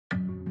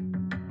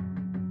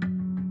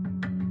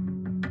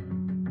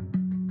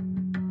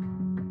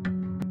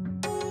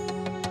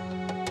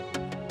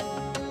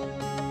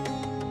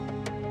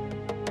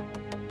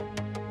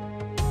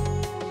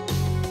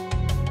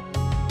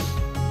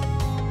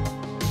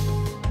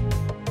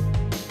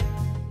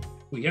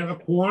We have a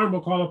quorum.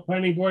 We'll call a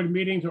planning board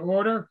meeting to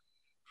order.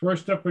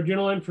 First up for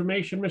general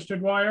information, Mr.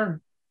 Dwyer.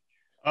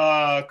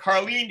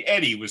 Carlene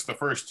Eddy was the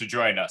first to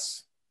join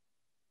us.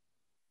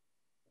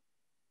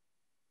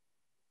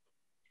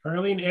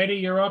 Carlene Eddy,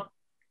 you're up.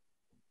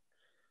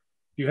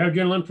 Do you have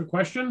gentlemen for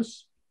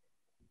questions?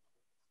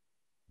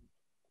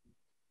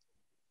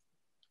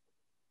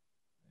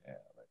 Yeah,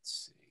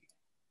 let's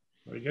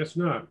see. I guess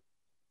not.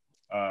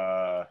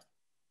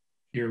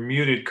 You're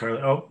muted,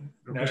 Carlene. Oh,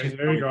 okay,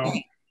 there you go.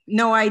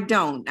 No, I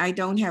don't. I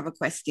don't have a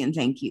question.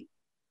 Thank you.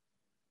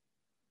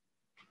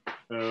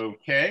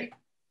 Okay.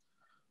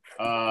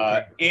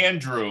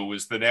 Andrew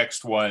was the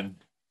next one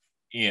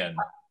in.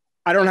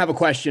 I don't have a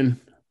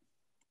question.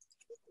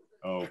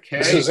 Okay.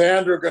 This is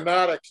Andrew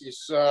Gnotic.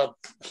 He's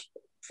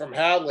from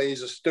Hadley.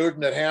 He's a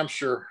student at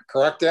Hampshire.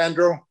 Correct,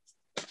 Andrew?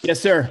 Yes,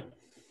 sir.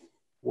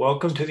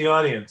 Welcome to the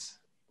audience.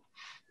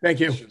 Thank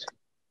you.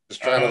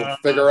 Just trying to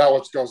figure out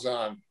what goes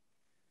on.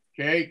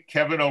 Okay.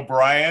 Kevin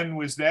O'Brien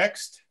was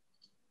next.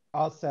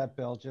 All set,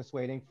 Bill. Just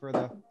waiting for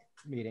the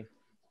meeting.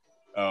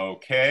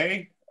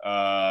 Okay.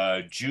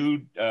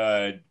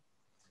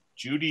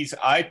 Judy's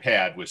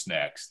iPad was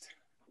next.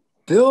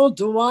 Bill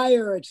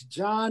Dwyer, it's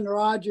John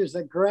Rogers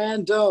at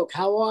Grand Oak.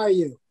 How are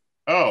you?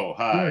 Oh,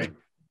 hi. Good.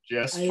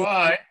 Just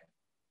fine.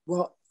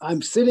 Well,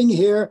 I'm sitting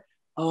here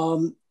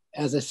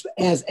as a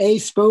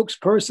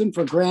spokesperson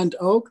for Grand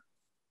Oak.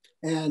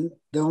 And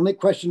the only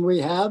question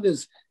we have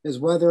is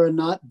whether or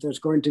not there's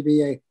going to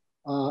be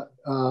a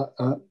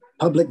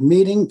public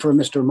meeting for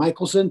Mr.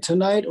 Michelson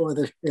tonight, or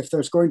if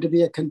there's going to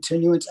be a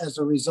continuance as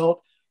a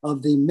result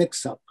of the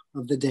mix-up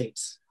of the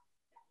dates.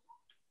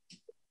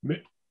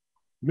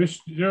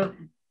 Mr.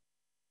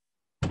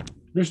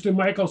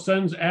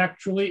 Michelson's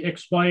actually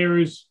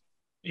expires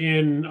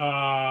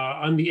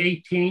on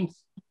the 18th,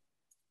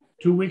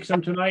 2 weeks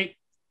from tonight,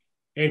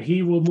 and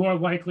he will more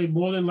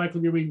than likely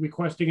be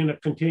requesting a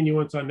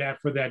continuance on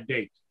that for that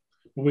date.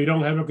 But we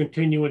don't have a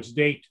continuance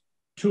date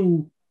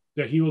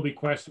that he will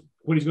request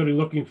what he's going to be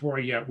looking for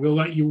yet. We'll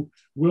let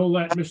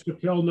Mr.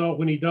 Pill know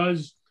when he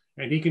does,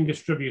 and he can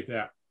distribute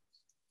that.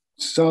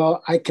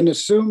 So I can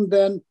assume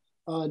then,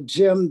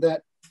 Jim,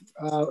 that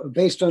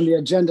based on the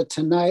agenda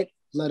tonight,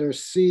 letter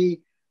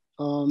C,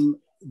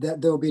 that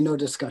there will be no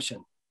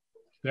discussion.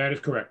 That is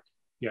correct.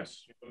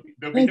 Yes.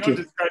 There'll be no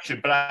discussion,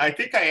 but I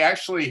think I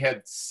actually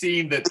had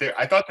seen that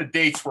I thought the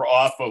dates were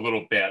off a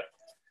little bit.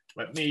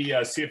 Let me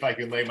see if I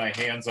can lay my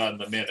hands on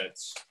the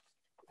minutes.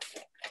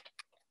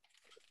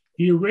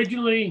 He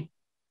originally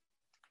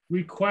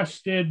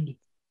requested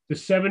the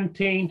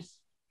 17th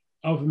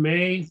of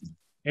May,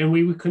 and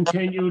we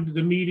continued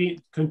the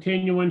meeting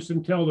continuance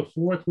until the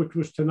 4th, which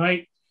was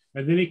tonight,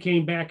 and then he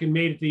came back and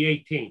made it the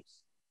 18th.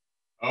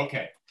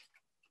 Okay.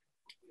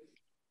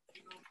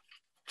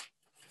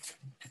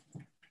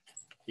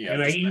 Yeah,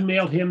 and I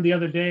emailed him the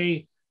other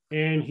day,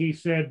 and he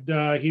said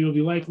he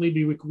will likely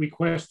be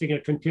requesting a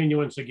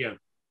continuance again.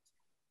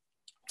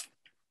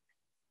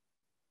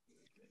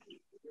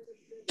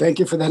 Thank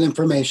you for that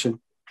information.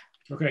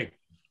 Okay.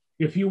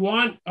 If you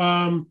want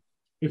to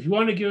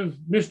give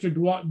Mr.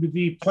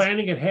 the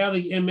planning at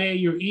Hadley MA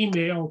your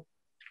email,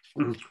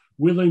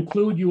 we'll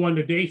include you on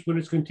the dates when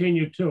it's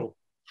continued too.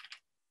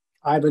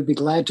 I would be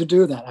glad to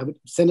do that. I would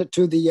send it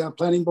to the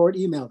planning board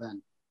email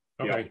then.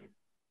 Okay. Yeah.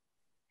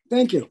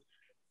 Thank you.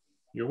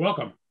 You're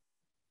welcome.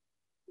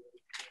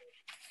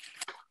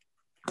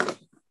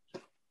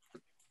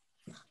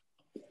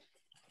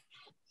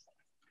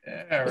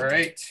 All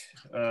right.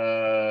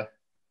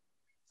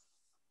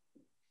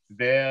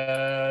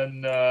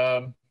 Then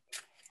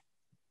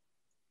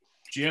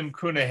Jim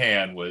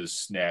Cunahan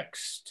was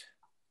next.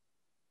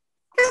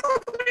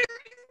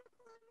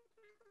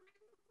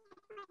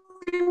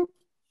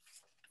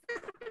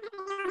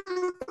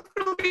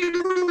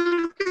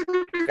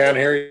 Can't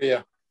hear you.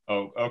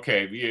 Oh,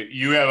 okay.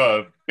 You have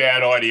a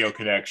bad audio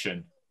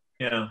connection.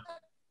 Yeah.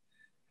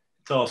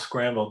 It's all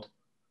scrambled.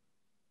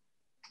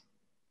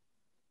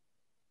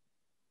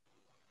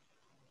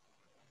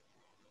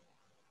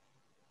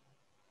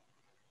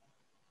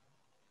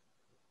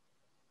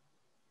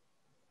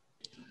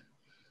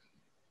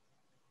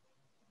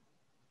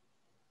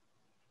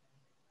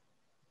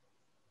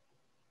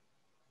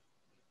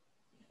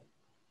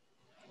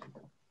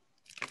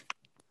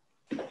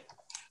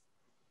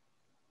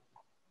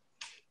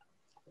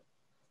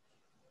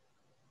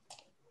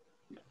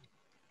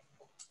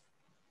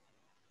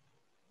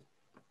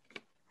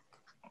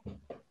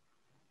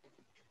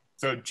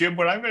 So Jim,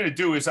 what I'm going to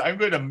do is I'm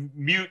going to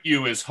mute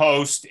you as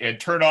host and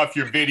turn off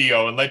your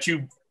video and let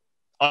you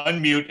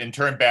unmute and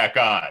turn back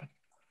on.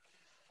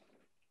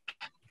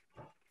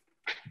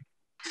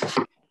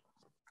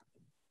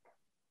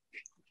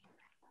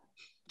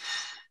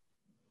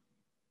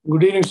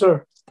 Good evening,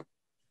 sir.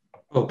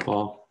 Oh,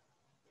 Paul.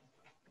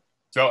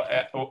 So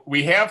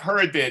we have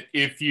heard that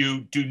if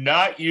you do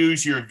not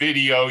use your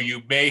video,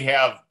 you may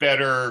have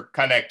better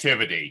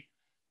connectivity.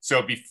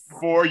 So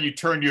before you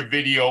turn your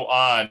video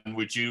on,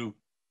 would you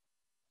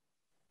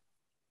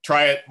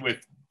try it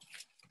with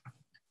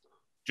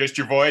just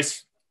your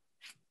voice?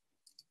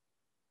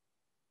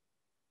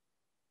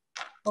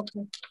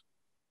 Okay.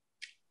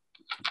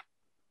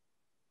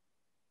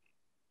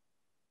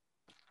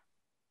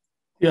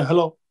 Yeah,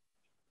 hello.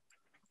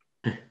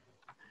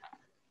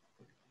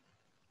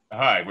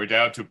 Hi, we're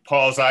down to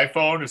Paul's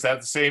iPhone. Is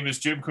that the same as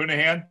Jim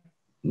Cunahan?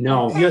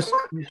 No. Yes.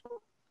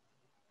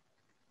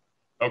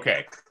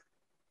 Okay.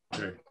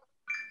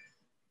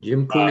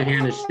 Jim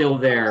Cunahan is still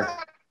there.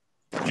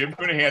 Jim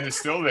Cunahan is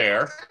still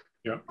there.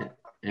 Yep.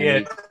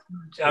 And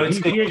Yeah. I would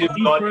say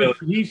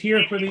he's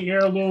here for the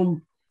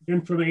heirloom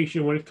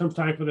information when it comes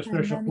time for the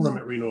special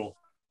permit renewal.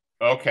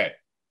 Okay.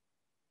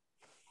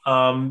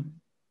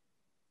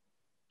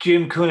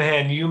 Jim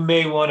Cunahan, you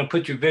may want to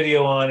put your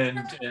video on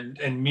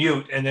and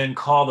mute, and then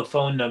call the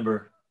phone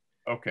number.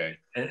 Okay.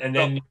 And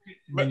then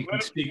you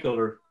can speak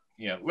over.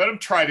 Yeah, let him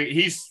try to.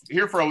 He's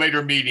here for a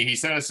later meeting. He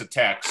sent us a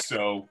text,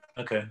 so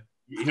okay.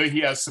 He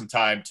has some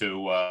time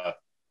to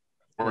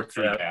work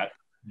through that.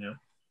 Yeah.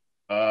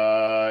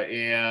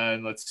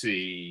 And let's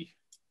see.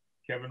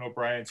 Kevin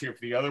O'Brien's here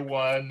for the other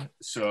one.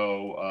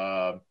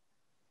 So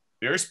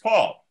there's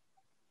Paul.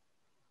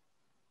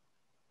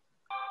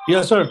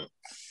 Yes, sir.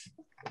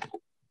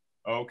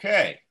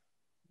 Okay.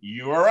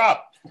 You are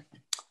up.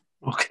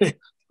 Okay.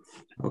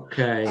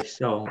 Okay,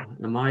 so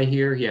am I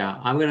here? Yeah,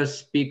 I'm going to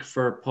speak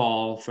for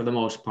Paul for the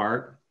most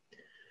part.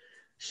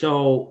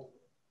 So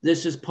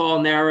this is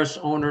Paul Naris,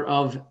 owner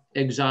of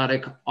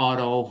Exotic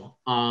Auto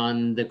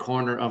on the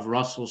corner of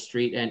Russell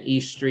Street and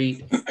East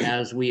Street.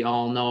 As we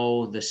all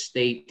know, the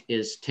state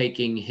is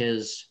taking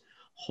his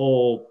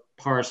whole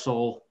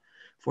parcel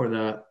for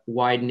the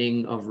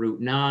widening of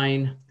Route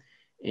 9,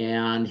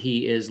 and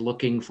he is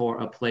looking for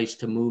a place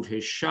to move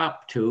his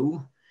shop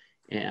to.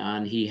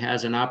 And he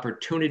has an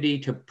opportunity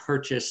to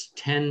purchase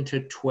 10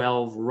 to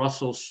 12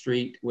 Russell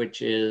Street,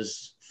 which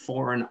is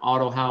for an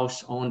auto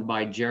house owned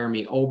by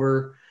Jeremy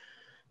Ober,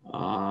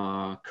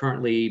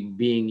 currently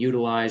being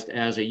utilized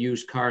as a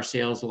used car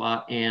sales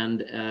lot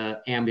and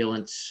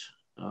ambulance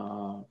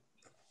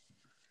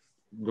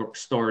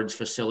storage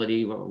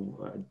facility.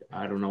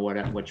 I don't know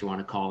what you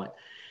want to call it.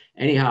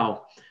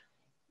 Anyhow,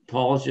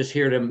 Paul's just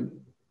here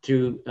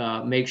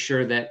to make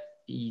sure that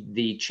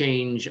the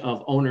change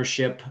of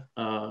ownership,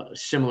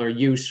 similar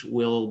use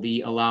will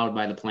be allowed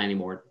by the planning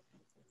board.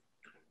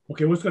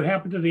 Okay, what's going to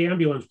happen to the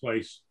ambulance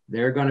place?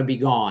 They're going to be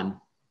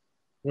gone.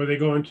 Where are they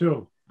going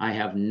to? I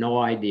have no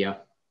idea.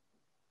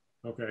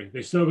 Okay,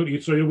 they still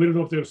so we don't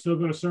know if they're still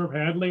going to serve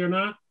Hadley or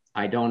not.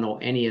 I don't know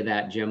any of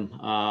that, Jim.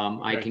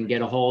 I can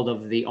get a hold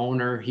of the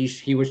owner.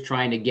 He was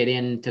trying to get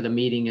into the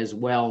meeting as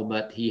well,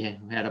 but he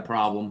had a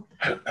problem.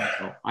 So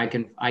I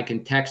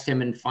can text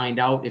him and find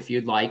out if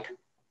you'd like.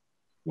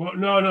 Well,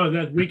 no,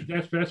 that's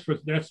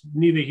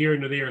neither here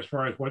nor there as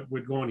far as what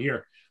would go on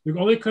here. The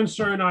only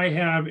concern I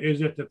have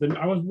is that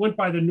I went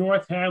by the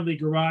North Hadley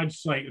garage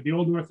site, the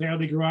old North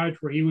Hadley garage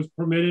where he was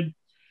permitted.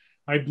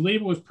 I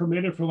believe it was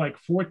permitted for like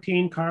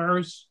 14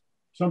 cars,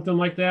 something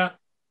like that,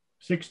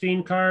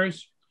 16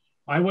 cars.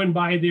 I went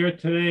by there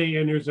today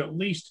and there's at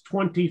least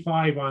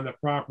 25 on the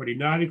property,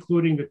 not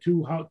including the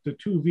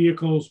two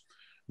vehicles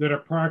that are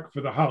parked for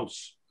the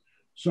house.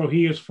 So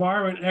he is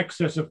far in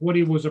excess of what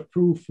he was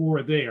approved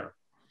for there.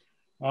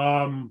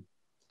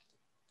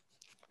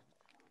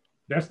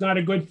 That's not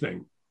a good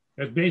thing.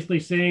 That's basically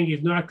saying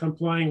he's not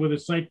complying with the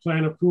site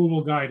plan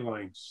approval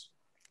guidelines.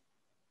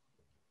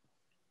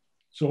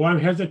 So I'm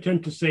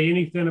hesitant to say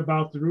anything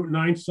about the Route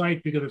 9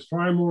 site because it's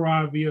far more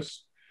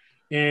obvious.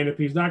 And if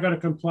he's not going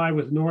to comply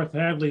with North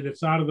Hadley,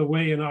 that's out of the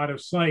way and out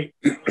of sight.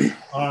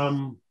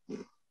 I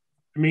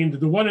mean,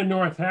 the one in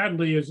North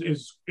Hadley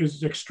is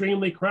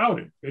extremely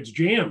crowded. It's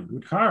jammed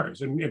with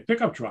cars and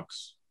pickup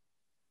trucks.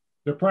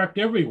 They're parked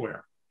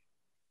everywhere.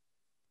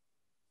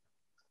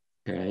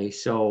 Okay,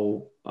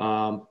 so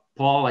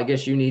Paul, I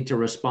guess you need to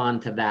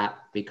respond to that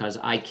because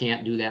I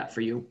can't do that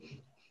for you.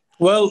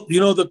 Well, you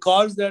know, the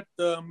cars that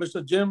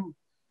Mr. Jim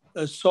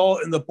saw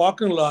in the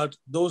parking lot,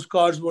 those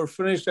cars were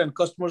finished and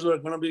customers were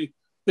going to be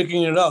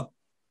picking it up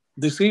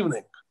this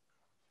evening.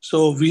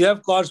 So we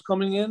have cars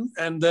coming in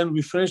and then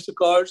we finish the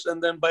cars.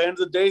 And then by the end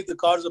of the day, the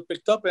cars are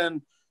picked up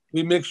and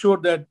we make sure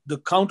that the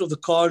count of the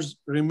cars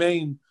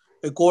remain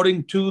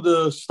according to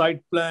the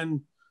site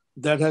plan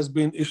that has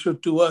been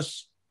issued to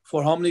us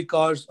for how many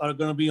cars are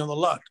going to be on the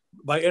lot.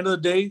 By the end of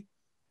the day,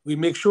 we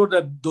make sure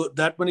that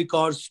that many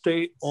cars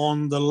stay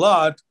on the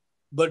lot.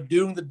 But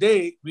during the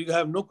day, we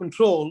have no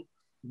control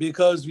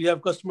because we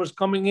have customers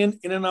coming in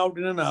and out,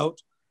 in and out.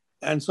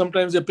 And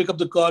sometimes they pick up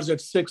the cars at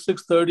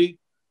 6:30.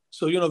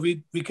 So, you know,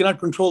 we cannot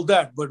control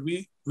that, but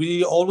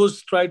we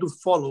always try to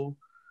follow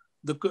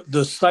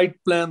the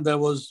site plan that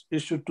was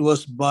issued to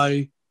us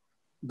by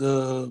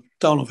the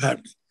town of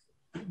Hadley.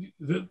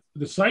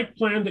 The site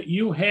plan that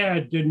you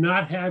had did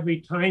not have a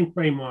time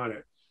frame on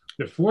it.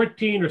 The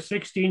 14 or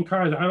 16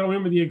 cars, I don't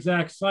remember the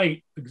exact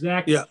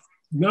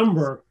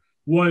number,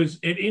 was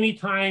at any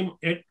time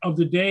of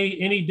the day,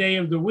 any day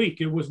of the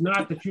week. It was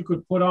not that you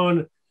could put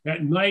on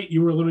at night.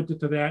 You were limited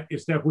to that.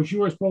 It's that what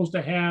you were supposed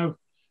to have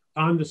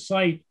on the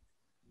site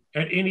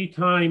at any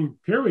time,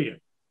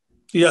 period.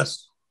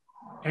 Yes.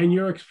 And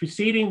you're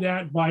exceeding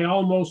that by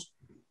almost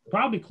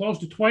probably close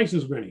to twice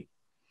as many.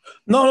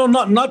 No,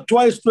 not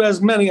twice to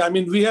as many. I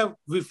mean,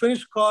 we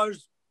finish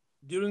cars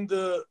during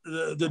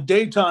the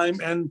daytime,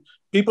 and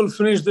people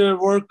finish their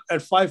work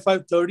at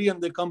 5:30,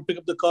 and they come pick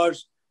up the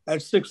cars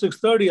at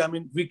 6:30. I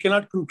mean, we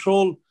cannot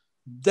control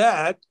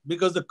that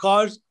because the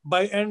cars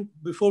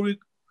before we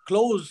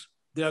close,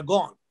 they are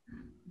gone.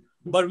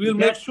 But we'll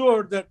make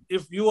sure that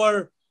if you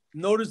are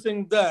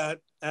noticing that,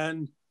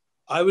 and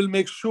I will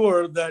make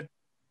sure that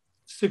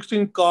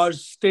 16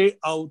 cars stay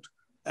out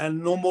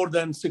and no more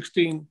than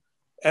 16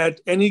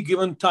 at any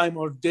given time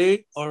or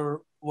day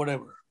or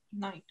whatever.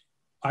 Night.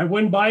 I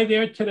went by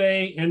there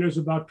today and there's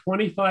about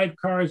 25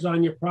 cars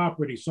on your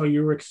property. So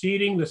you're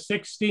exceeding the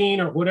 16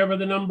 or whatever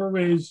the number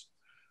is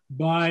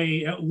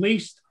by at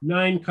least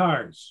 9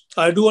 cars.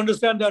 I do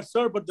understand that,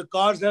 sir, but the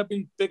cars have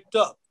been picked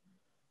up.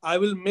 I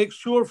will make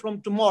sure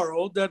from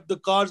tomorrow that the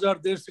cars are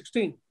there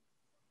 16.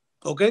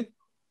 Okay?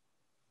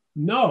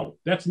 No,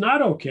 that's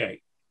not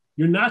okay.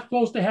 You're not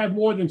supposed to have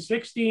more than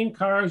 16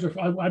 cars, or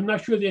I'm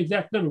not sure the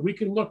exact number. We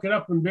can look it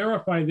up and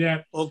verify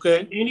that. Okay.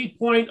 At any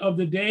point of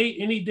the day,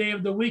 any day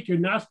of the week, you're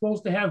not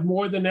supposed to have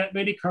more than that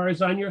many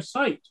cars on your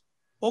site.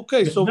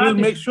 Okay, so we'll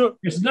make sure.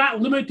 It's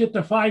not limited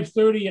to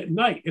 5:30 at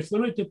night. It's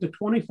limited to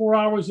 24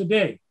 hours a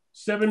day,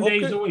 7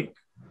 days a week.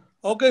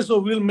 Okay, so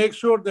we'll make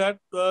sure that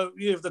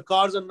if the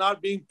cars are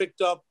not being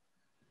picked up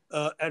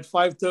at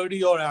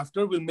 5:30 or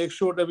after, we'll make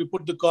sure that we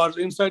put the cars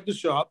inside the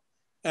shop,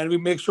 and we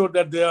make sure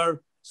that there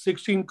are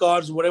 16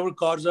 cars, whatever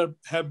cars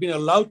have been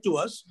allowed to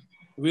us.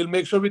 We'll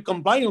make sure we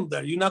comply on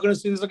that. You're not going to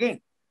see this again.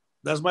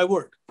 That's my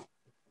word.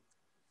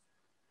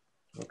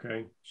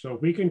 Okay, so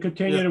if we can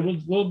continue,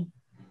 we'll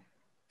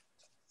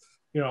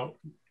to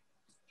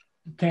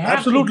have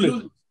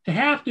absolutely to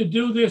have to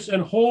do this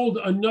and hold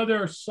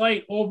another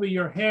site over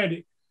your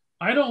head.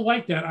 I don't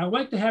like that. I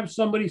like to have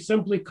somebody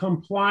simply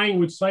complying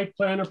with site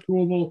plan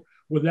approval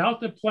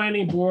without the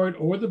planning board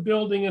or the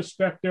building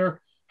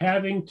inspector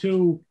having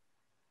to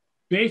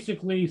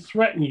basically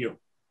threaten you.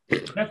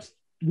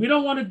 We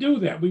don't want to do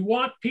that. We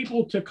want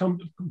people to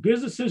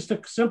businesses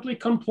to simply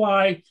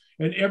comply,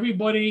 and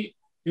everybody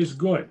is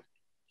good.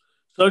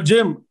 So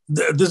Jim,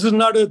 this is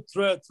not a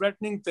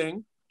threatening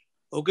thing.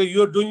 Okay,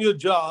 you're doing your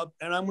job,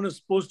 and I'm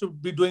supposed to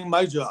be doing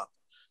my job.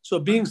 So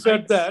being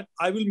said that,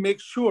 I will make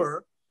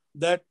sure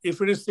that if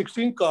it is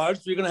 16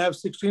 cars, we're going to have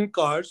 16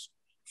 cars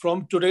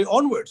from today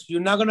onwards. You're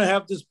not going to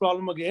have this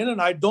problem again,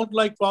 and I don't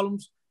like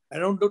problems. I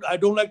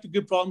don't like to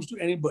give problems to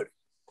anybody.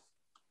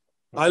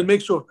 Okay. I'll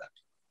make sure of that.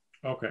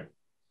 Okay.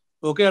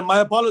 Okay, and my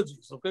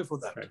apologies. Okay for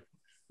that. Okay.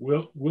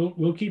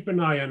 We'll keep an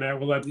eye on that.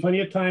 We'll have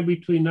plenty of time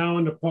between now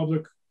and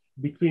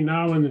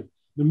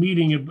the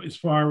meeting, as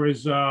far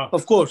as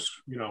of course,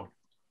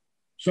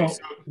 So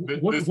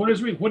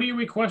what are you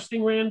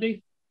requesting,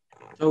 Randy?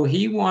 So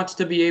he wants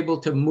to be able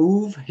to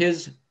move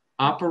his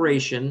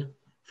operation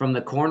from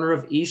the corner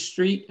of East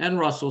Street and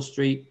Russell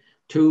Street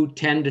to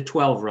 10 to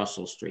 12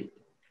 Russell Street.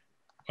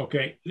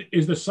 Okay.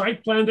 Is the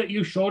site plan that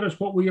you showed us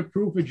what we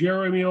approved for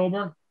Jeremy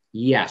Ober?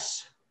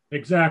 Yes.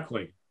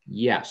 Exactly.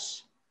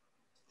 Yes.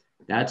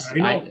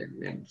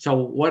 So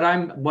what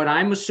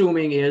I'm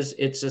assuming is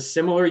it's a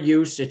similar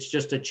use. It's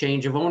just a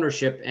change of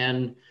ownership,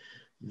 and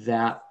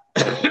that,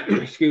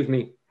 excuse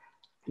me,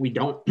 we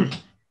don't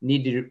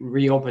need to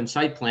reopen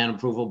site plan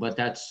approval, but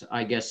that's,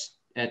 I guess,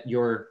 at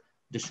your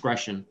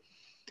discretion.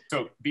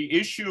 So the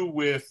issue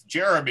with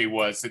Jeremy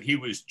was that he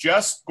was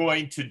just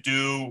going to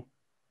do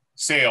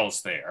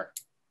sales there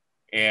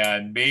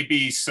and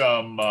maybe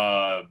some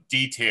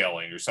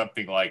detailing or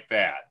something like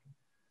that.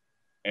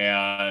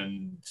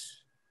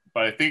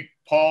 But I think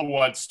Paul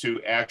wants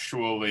to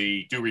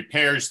actually do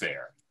repairs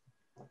there.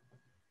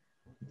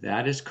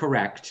 That is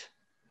correct.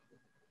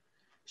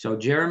 So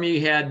Jeremy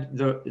had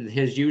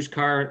his used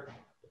car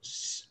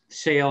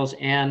sales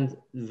and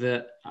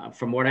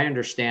from what I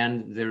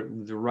understand,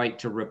 the right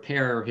to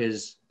repair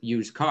his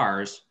used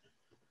cars,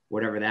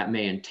 whatever that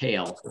may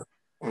entail,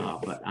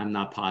 but I'm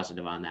not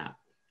positive on that.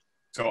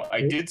 So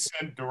I did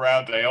send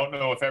around, I don't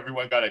know if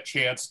everyone got a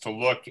chance to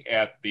look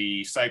at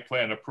the site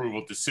plan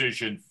approval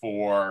decision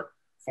for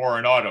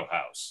an auto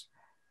house.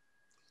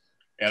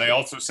 And I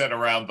also sent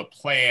around the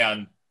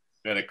plan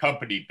that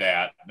accompanied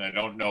that, and I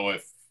don't know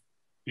if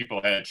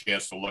people had a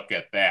chance to look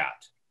at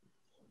that.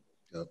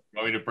 Yep.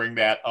 Want me to bring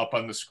that up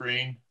on the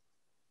screen?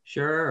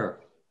 Sure.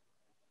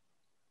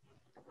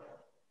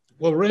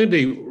 Well,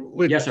 Randy,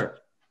 yes, sir.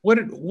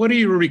 What are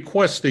you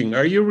requesting?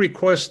 Are you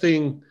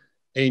requesting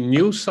a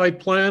new site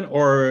plan,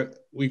 or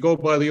we go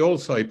by the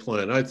old site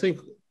plan? I think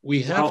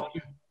we have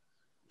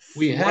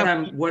we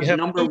have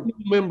two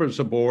members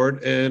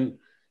aboard, and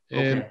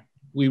okay.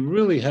 We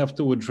really have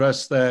to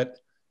address that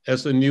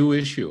as a new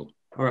issue.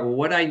 All right.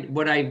 What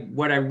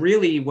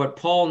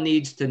Paul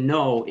needs to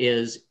know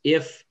is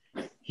if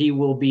he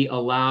will be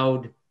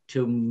allowed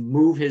to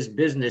move his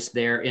business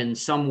there in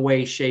some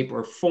way, shape,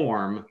 or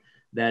form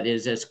that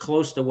is as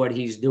close to what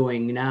he's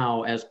doing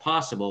now as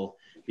possible,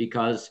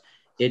 because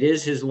it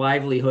is his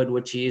livelihood,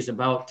 which he is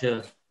about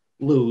to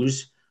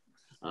lose.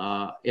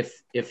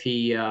 If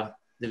he,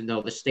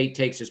 the state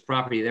takes his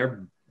property,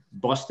 they're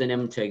busting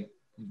him to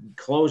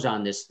close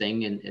on this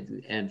thing,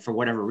 and for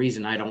whatever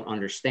reason I don't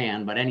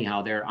understand, but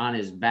anyhow, they're on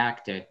his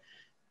back to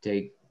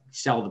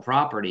sell the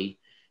property,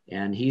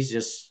 and he's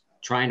just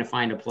trying to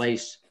find a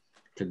place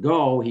to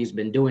go. He's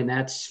been doing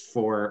that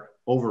for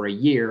over a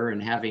year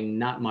and having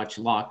not much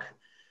luck.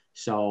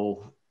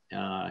 So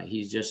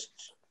he's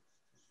just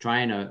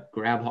trying to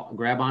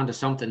grab onto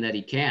something that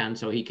he can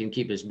so he can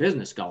keep his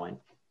business going.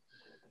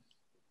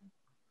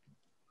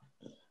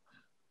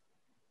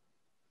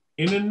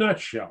 In a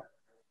nutshell,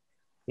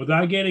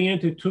 without getting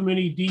into too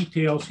many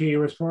details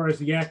here as far as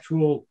the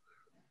actual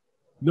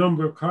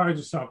number of cars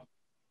and stuff,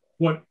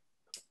 what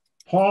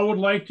Paul would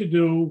like to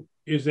do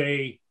is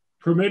a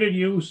permitted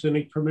use in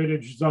a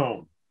permitted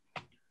zone.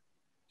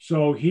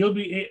 So he'll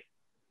be,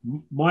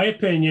 my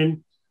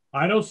opinion,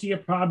 I don't see a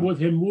problem with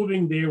him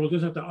moving there. We'll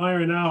just have to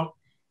iron out,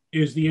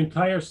 is the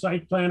entire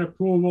site plan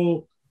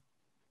approval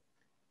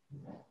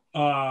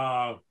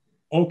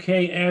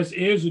okay as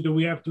is, or do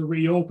we have to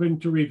reopen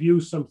to review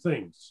some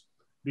things?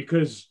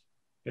 Because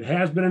it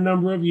has been a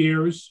number of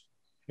years.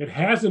 It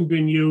hasn't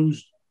been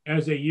used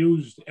as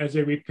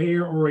a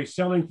repair or a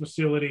selling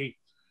facility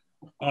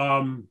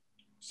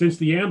since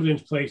the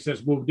ambulance place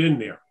has moved in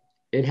there.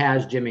 It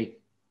has, Jimmy.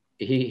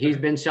 He's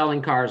been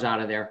selling cars out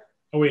of there.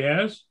 Oh, he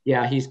has?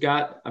 Yeah, he's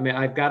got,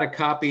 I've got a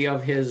copy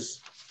of his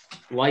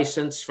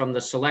license from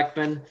the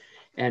selectmen.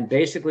 And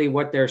basically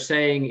what they're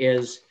saying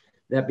is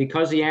that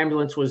because the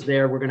ambulance was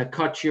there, we're going to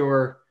cut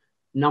your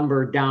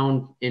number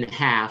down in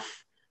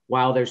half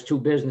while there's 2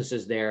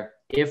 businesses there.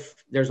 If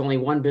there's only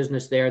 1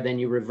 business there, then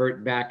you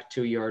revert back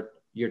to your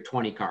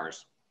 20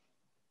 cars.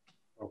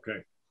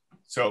 Okay.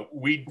 So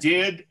we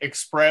did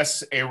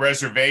express a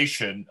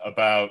reservation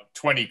about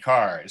 20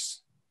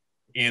 cars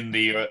in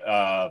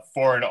the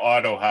Foreign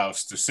Auto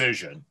House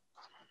decision.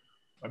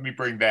 Let me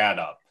bring that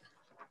up.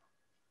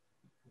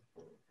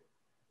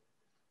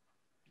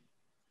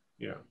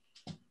 Yeah.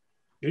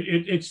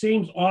 It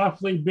seems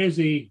awfully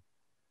busy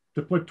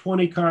to put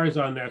 20 cars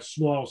on that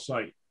small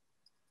site.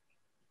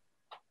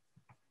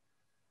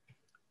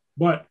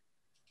 But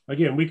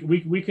again,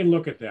 we can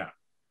look at that.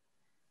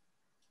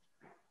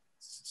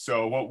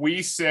 So what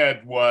we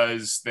said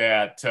was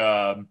that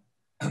the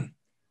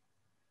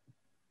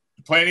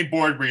planning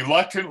board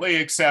reluctantly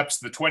accepts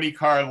the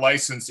 20-car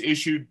license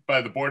issued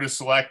by the Board of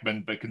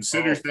Selectmen, but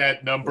considers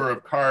that number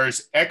of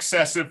cars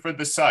excessive for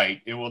the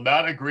site and will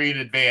not agree in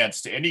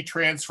advance to any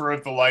transfer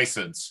of the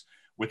license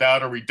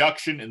without a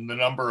reduction in the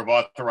number of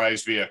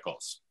authorized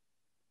vehicles.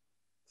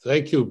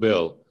 Thank you,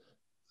 Bill.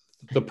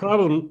 The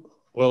problem,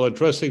 while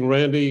addressing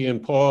Randy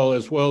and Paul,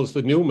 as well as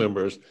the new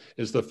members,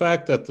 is the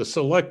fact that the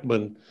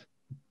selectmen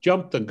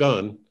jumped the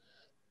gun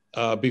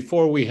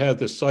before we had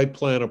the site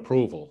plan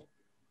approval.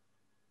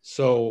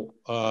 So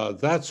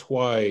that's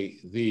why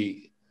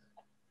the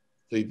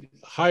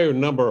higher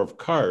number of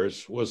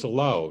cars was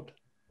allowed.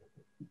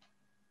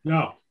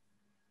 Now,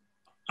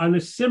 on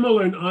a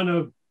similar,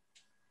 I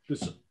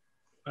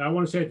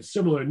want to say it's a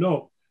similar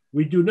note,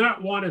 we do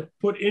not want to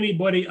put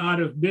anybody out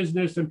of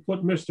business and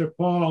put Mr.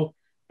 Paul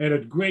at a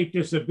great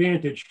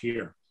disadvantage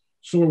here.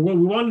 So we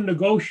want to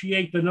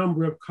negotiate the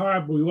number of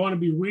cars, but we want to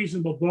be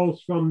reasonable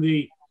both from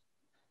the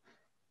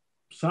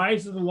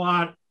size of the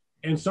lot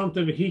and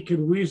something that he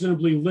can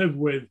reasonably live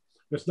with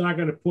that's not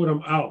going to put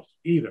him out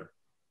either.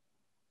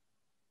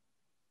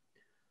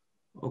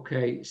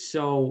 Okay,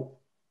 so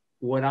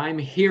what I'm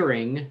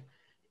hearing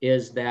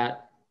is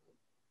that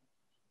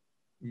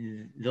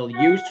the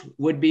use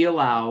would be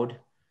allowed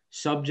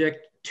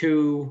subject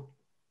to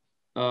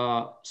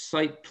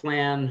site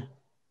plan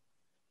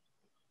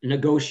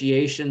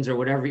negotiations or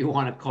whatever you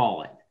want to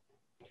call it.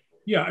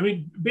 Yeah, I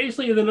mean,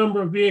 basically the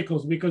number of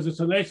vehicles, because it's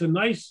a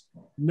nice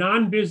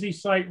non-busy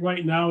site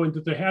right now, and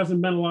that there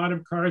hasn't been a lot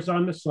of cars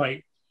on the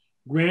site.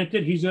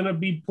 Granted, he's going to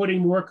be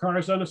putting more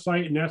cars on the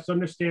site, and that's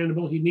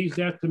understandable. He needs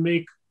that to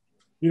make,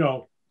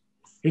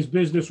 his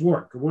business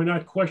work. We're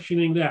not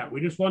questioning that. We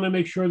just want to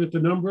make sure that the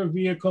number of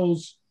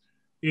vehicles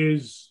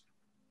is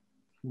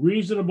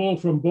reasonable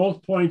from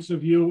both points of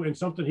view and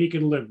something he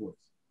can live with.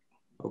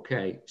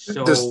 Okay,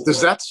 so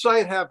does that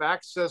site have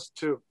access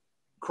to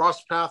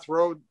Cross Path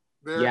Road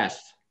there? Yes.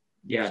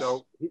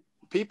 So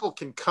people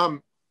can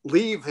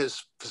leave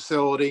his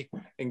facility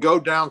and go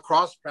down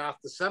Cross Path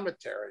to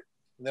Cemetery,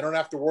 and they don't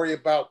have to worry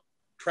about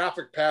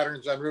traffic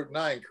patterns on Route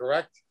 9,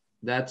 correct?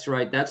 That's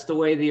right. That's the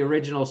way the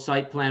original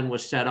site plan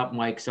was set up,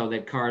 Mike, so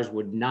that cars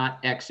would not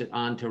exit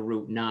onto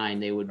Route 9.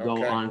 They would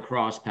go on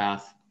Cross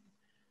Path.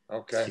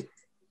 Okay.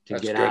 To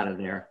get out of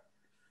there.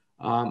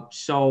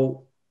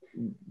 So,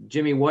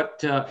 Jimmy,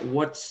 what's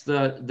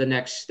the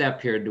next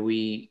step here? Do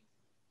we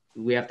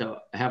have to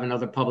have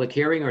another public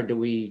hearing, or do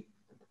we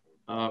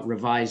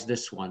revise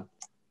this one?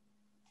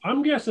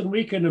 I'm guessing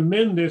we can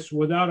amend this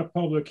without a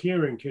public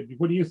hearing.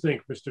 What do you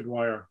think, Mr.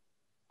 Dwyer?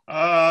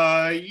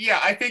 Yeah,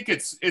 I think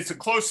it's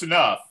close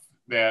enough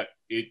that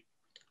it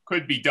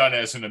could be done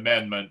as an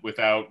amendment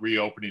without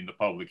reopening the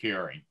public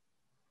hearing.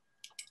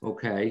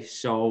 Okay,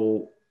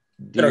 so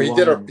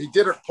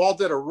Paul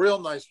did a real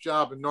nice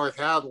job in North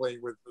Hadley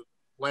with the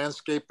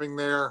landscaping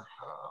there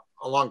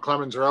along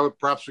Clemens Road.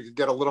 Perhaps we could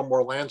get a little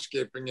more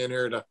landscaping in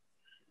here to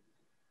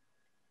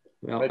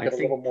make it a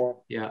little more.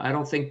 Yeah, I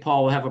don't think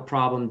Paul will have a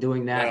problem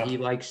doing that. Yeah. He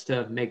likes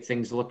to make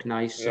things look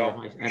nice,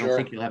 so yeah, I don't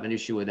think he'll have an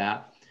issue with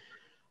that.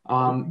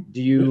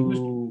 Do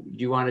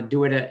you want to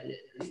do it at,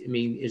 I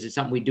mean, is it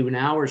something we do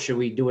now, or should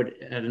we do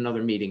it at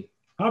another meeting?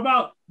 How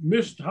about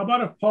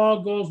if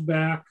Paul goes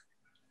back?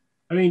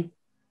 I mean,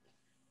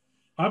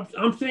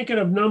 I'm thinking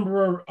of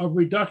number of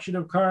reduction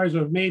of cars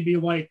of maybe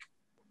like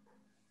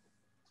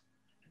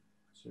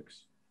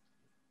 6.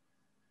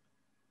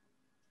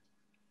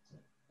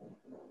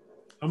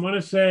 I'm going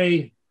to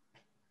say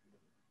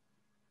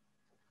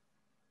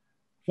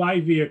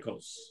 5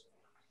 vehicles.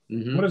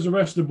 Mm-hmm. What does the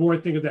rest of the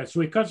board think of that? So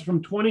he cuts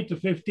from 20 to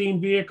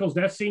 15 vehicles.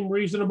 That seem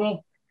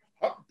reasonable?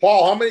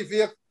 Paul, how many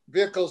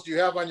vehicles do you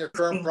have on your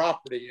current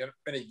property in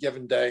any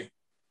given day?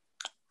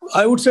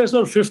 I would say,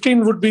 sir,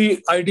 15 would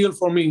be ideal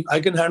for me.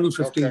 I can handle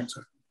 15, okay.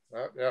 Sir.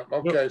 Yeah.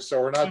 Okay.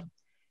 So we're not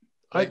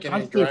making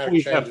any dramatic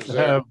changes. I think we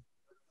have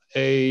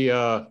to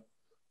have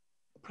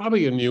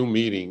probably a new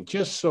meeting,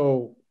 just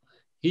so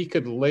he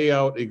could lay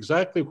out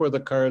exactly where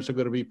the cars are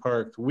going to be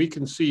parked. We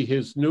can see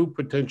his new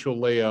potential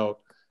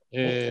layout,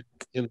 and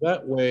in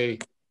that way,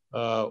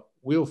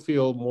 we'll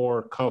feel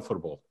more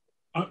comfortable.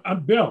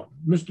 Bill,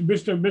 Mr.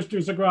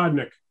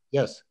 Zagrodnik.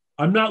 Yes.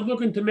 I'm not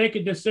looking to make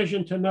a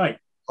decision tonight.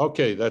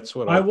 Okay, that's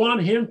what I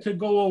want him to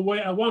go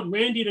away. I want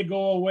Randy to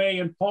go away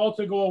and Paul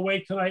to go away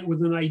tonight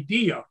with an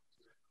idea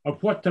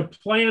of what to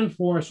plan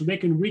for, so they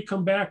can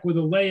come back with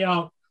a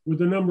layout with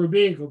the number of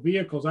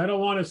vehicles. I don't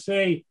want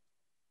to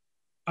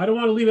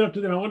leave it up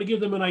to them. I want to give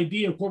them an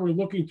idea of what we're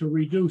looking to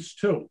reduce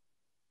to.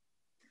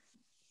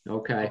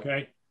 Okay.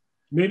 Okay.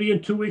 Maybe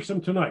in 2 weeks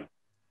from tonight.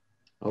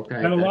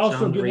 Okay. That'll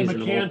also give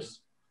them a chance.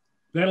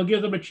 That'll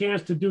give them a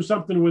chance to do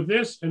something with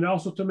this, and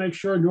also to make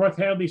sure North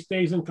Hadley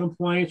stays in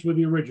compliance with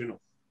the original.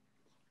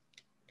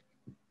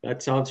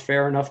 That sounds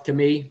fair enough to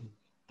me.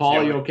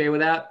 Paul, you okay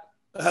with that?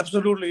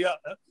 Absolutely. Yeah.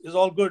 It's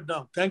all good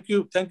now. Thank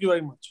you. Thank you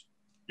very much.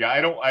 Yeah.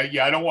 I don't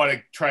want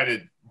to try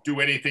to do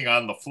anything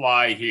on the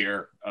fly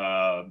here.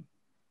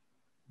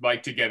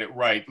 Like to get it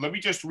right. Let me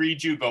just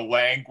read you the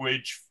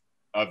language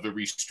of the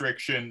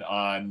restriction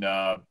on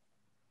the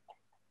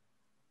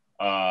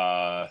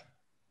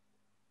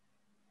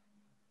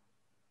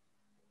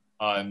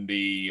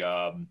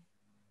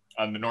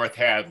North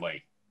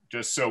Hadley,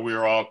 just so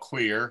we're all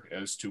clear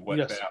as to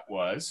what that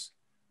was.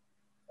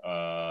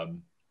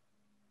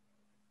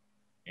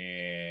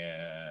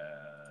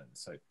 And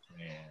site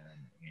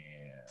plan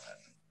and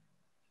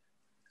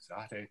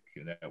exotic,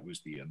 and that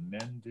was the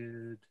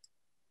amended.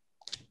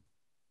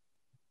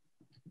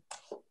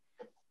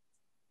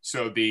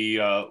 So the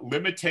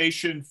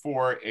limitation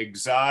for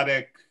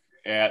exotic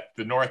at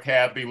the North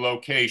Hadley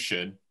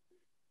location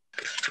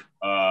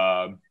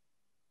was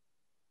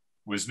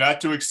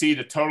not to exceed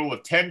a total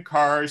of 10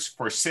 cars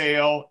for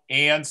sale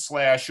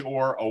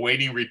and/or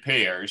awaiting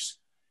repairs,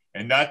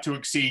 and not to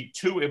exceed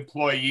 2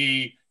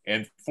 employee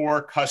and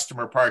 4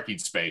 customer parking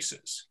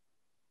spaces.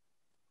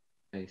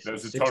 Okay, so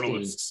that's a total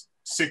of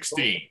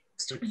 16.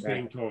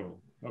 16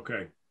 total.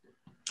 Okay.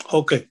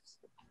 Okay.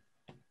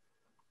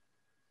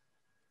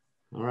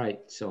 All right.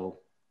 So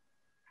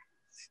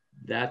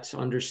that's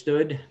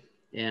understood.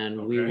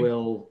 And we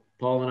will,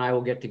 Paul and I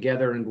will get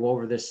together and go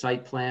over this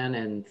site plan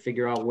and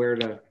figure out where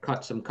to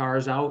cut some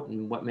cars out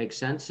and what makes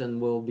sense. And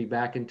we'll be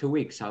back in 2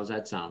 weeks. How's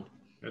that sound?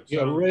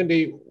 Yeah,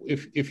 Randy,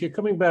 if you're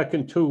coming back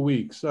in 2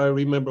 weeks, I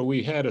remember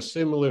we had a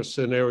similar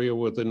scenario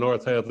with the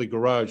North Hadley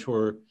garage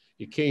where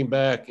you came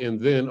back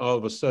and then all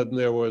of a sudden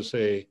there was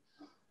a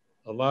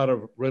lot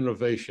of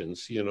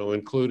renovations, you know,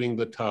 including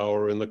the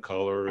tower and the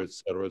color, et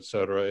cetera, et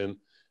cetera. And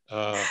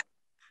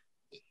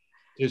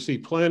is he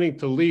planning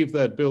to leave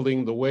that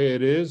building the way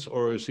it is,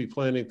 or is he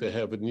planning to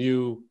have a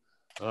new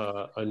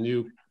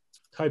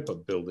type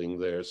of building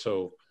there?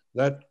 So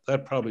that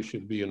probably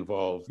should be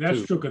involved.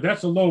 That's true, because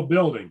that's a low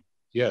building.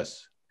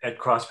 Yes. At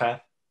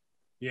Crosspath?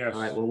 Yes.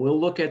 All right, well, we'll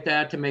look at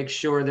that to make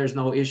sure there's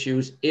no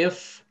issues.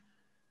 If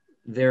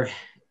there,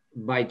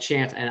 by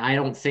chance, and I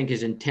don't think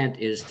his intent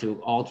is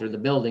to alter the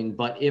building,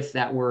 but if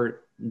that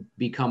were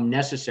become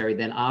necessary,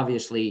 then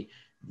obviously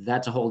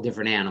that's a whole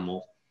different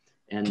animal.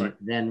 And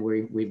then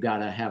we've got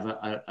to have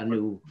a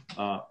new.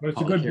 But it's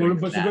a good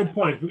point. It's a good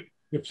point.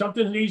 If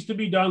something needs to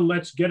be done,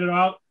 let's get it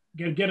out.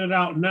 Get it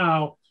out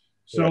now,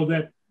 so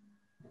that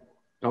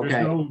there's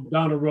no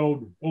down the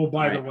road. Oh,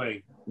 by the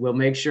way, we'll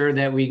make sure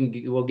that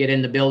we'll get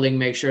in the building,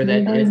 make sure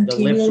that the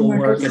lifts will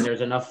work and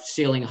there's enough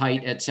ceiling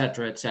height, et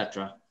cetera, et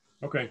cetera.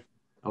 Okay.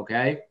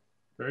 Okay.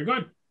 Very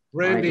good.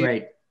 Randy,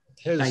 great.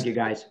 Thank you,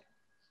 guys.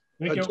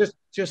 Thank you.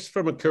 Just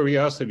from a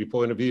curiosity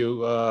point of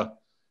view,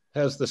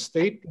 has the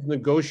state been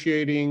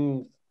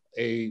negotiating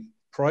a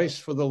price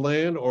for the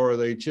land, or are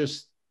they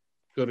just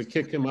going to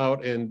kick him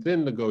out and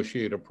then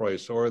negotiate a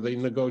price, or are they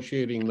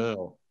negotiating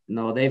now?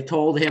 No, they've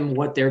told him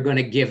what they're going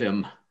to give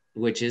him,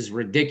 which is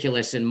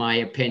ridiculous in my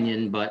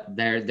opinion, but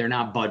they're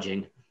not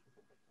budging.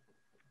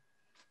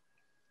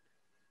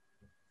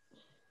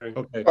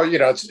 Okay. Oh, you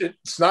know,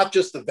 it's not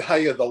just the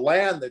value of the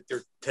land that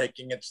they're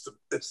taking; it's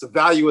the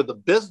value of the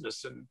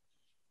business. And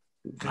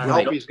I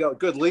hope he's got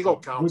good legal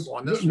counsel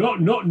on this.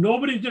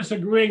 Nobody's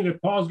disagreeing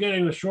that Paul's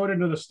getting the short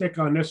end of the stick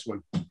on this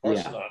one.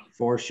 Yeah,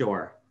 for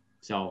sure.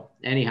 So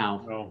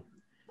anyhow, no.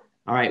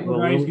 All right, well,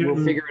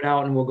 we'll figure it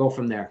out and we'll go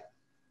from there.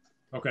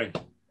 Okay.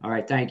 All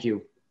right, thank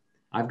you.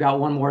 I've got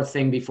one more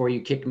thing before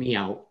you kick me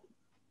out,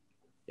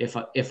 if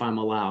I'm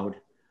allowed.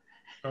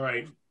 All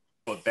right.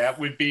 Well, that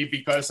would be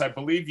because I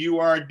believe you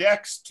are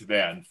next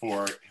then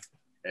for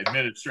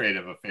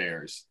administrative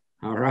affairs.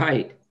 All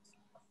right.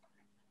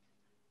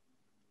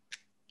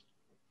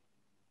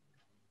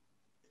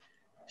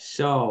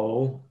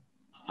 So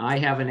I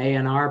have an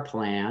A&R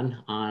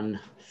plan on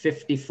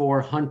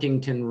 54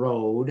 Huntington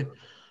Road,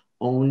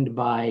 owned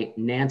by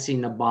Nancy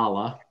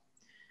Nabala.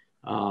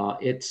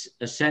 It's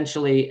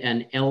essentially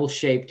an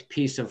L-shaped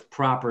piece of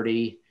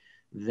property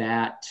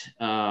that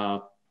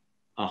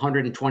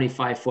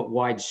 125-foot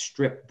wide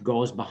strip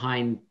goes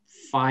behind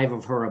 5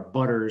 of her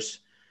abutters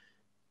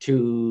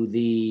to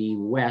the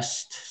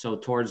west, so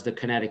towards the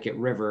Connecticut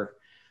River.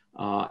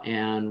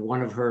 And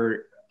one of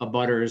her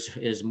abutters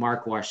is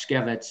Mark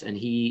Washkevitz, and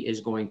he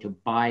is going to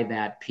buy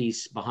that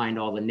piece behind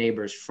all the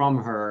neighbors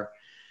from her.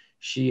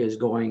 She is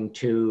going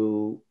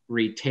to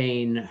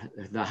retain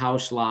the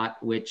house lot,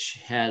 which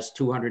has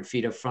 200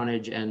 feet of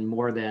frontage and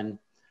more than,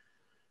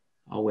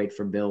 I'll wait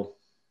for Bill.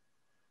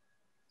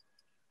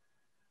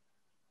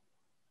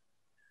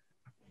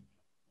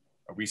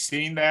 Are we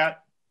seeing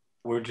that?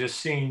 We're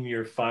just seeing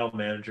your file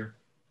manager.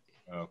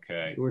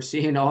 Okay. We're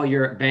seeing all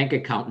your bank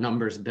account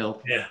numbers,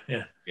 Bill.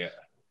 Yeah.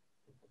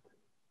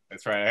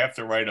 That's right. I have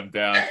to write them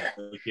down.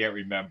 I can't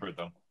remember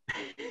them.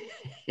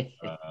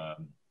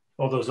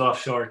 All those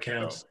offshore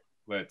accounts. So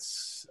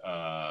let's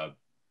try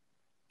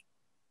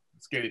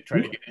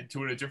to get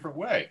into it a different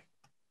way.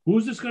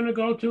 Who's this going to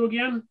go to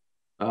again?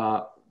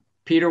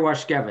 Peter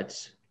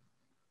Washkevitz.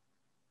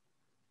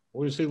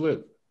 Where does he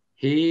live?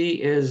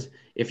 He is,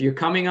 if you're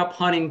coming up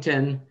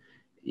Huntington,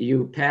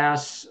 you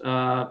pass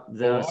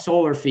the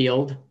solar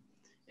field,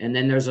 and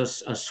then there's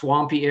a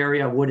swampy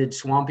area, wooded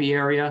swampy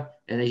area,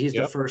 and he's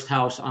the first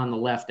house on the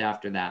left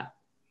after that.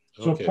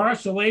 So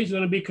parcel A is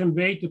going to be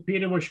conveyed to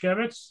Peter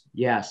Washkevitz?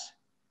 Yes.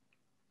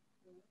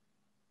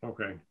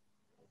 Okay.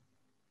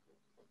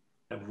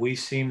 Have we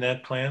seen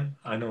that plan?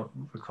 I don't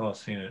recall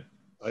seeing it.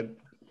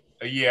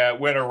 Yeah, it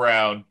went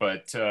around,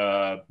 but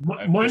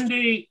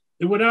Monday,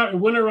 it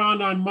went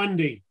around on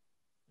Monday.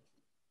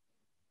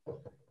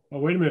 Oh,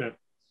 wait a minute.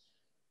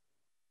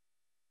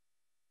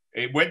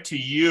 It went to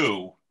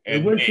you.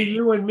 It went to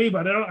you and me,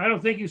 but I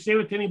don't think you sent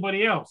it to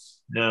anybody else.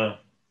 No.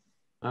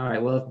 All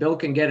right. Well, if Bill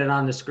can get it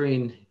on the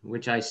screen,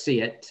 which I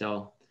see it,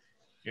 so.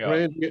 Yeah.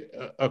 Randy,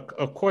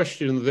 a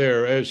question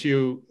there as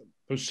you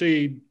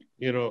proceed,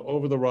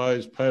 over the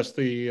rise past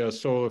the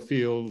solar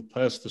field,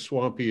 past the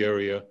swampy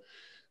area,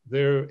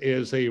 there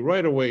is a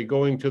right-of-way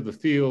going to the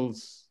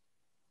fields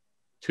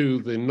to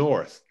the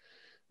north.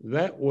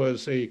 That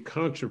was a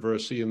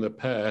controversy in the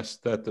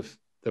past that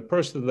the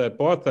person that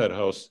bought that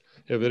house,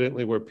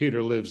 evidently where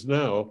Peter lives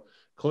now,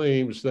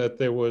 claims that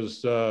there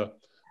was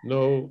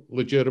no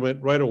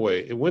legitimate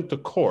right-of-way. It went to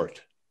court,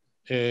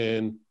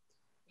 and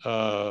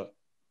the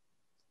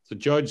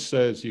judge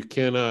says you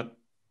cannot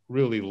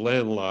really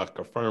landlock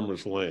a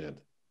farmer's land.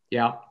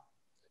 Yeah.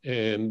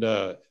 And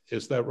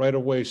is that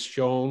right-of-way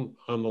shown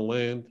on the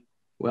land?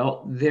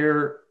 Well,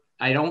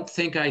 I don't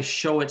think I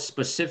show it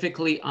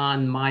specifically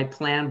on my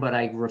plan, but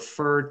I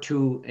refer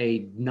to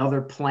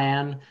another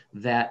plan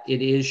that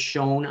it is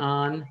shown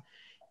on.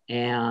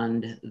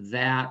 And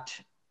that,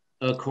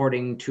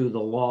 according to the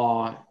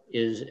law,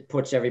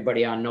 puts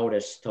everybody on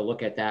notice to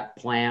look at that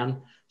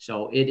plan.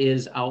 So it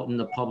is out in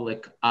the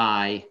public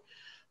eye.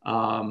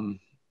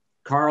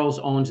 Carl's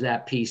owns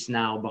that piece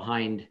now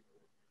behind,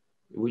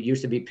 it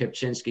used to be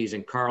Pipchinsky's,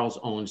 and Carl's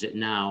owns it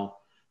now.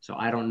 So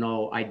I don't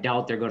know. I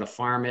doubt they're going to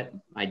farm it.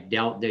 I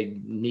doubt they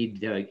need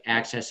to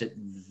access it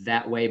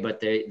that way, but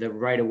the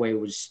right-of-way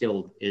is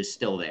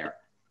still there.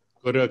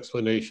 Good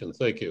explanation.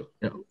 Thank you.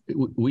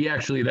 We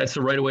actually, that's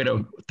the right-of-way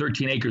to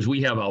 13 acres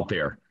we have out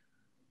there.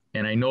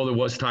 And I know there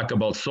was talk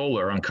about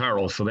solar on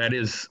Carl. So that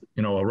is,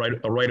 a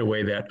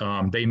right-of-way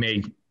that they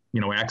may,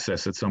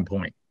 access at some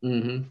point.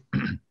 Mm-hmm.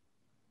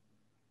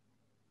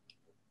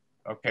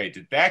 Okay.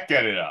 Did that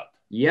get it up?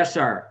 Yes,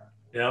 sir.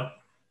 Yeah.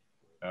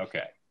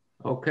 Okay.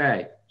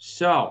 Okay,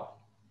 so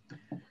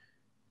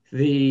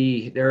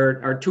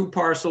there are 2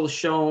 parcels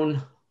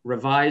shown,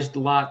 revised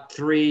lot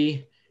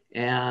 3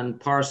 and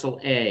parcel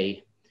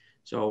A.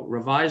 So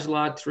revised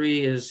lot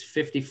 3 is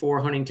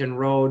 54 Huntington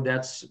Road.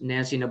 That's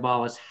Nancy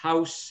Nabala's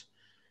house.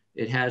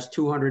 It has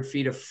 200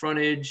 feet of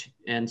frontage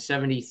and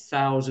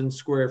 70,000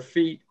 square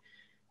feet.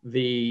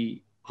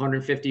 The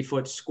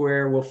 150-foot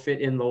square will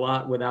fit in the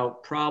lot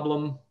without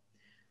problem.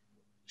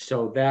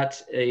 So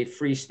that's a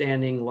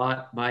freestanding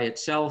lot by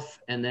itself.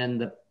 And then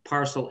the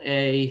parcel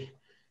A,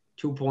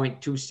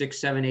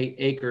 2.2678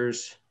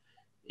 acres,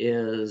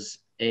 is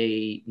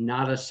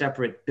not a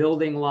separate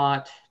building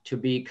lot to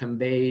be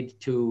conveyed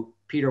to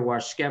Peter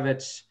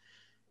Washkevitz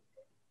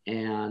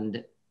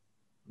And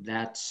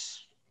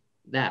that's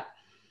that.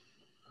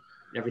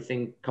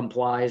 Everything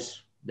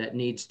complies that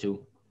needs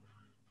to.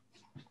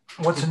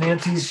 What's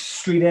Nancy's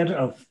street address?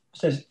 Oh,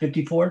 says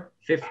 54?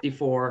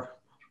 54,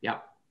 yeah.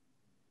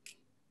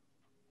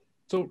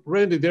 So,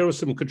 Randy, there was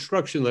some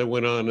construction that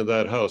went on in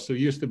that house. It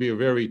used to be a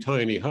very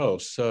tiny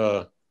house.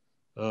 Is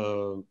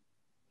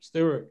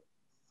there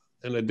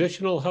an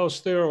additional house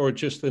there or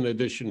just an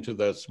addition to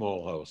that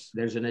small house?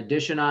 There's an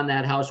addition on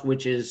that house,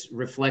 which is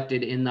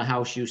reflected in the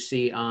house you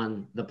see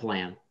on the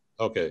plan.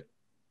 Okay.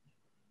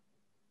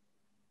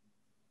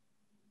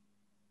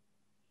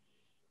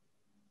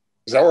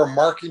 Is that where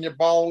Mark and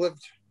Yabal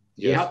lived?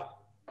 Yes. Yep.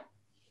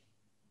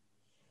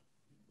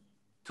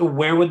 So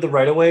where would the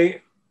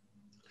right-of-way?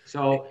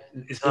 So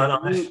it's not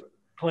on this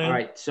plan. All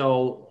right,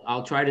 so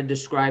I'll try to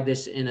describe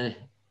this in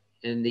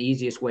the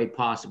easiest way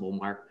possible,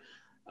 Mark.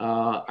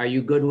 Are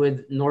you good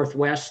with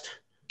northwest?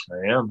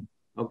 I am.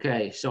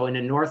 Okay, so in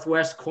the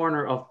northwest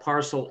corner of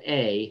parcel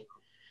A,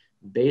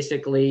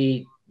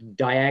 basically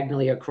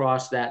diagonally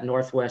across that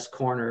northwest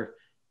corner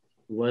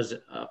was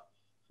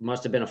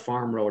must have been a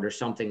farm road or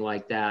something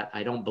like that.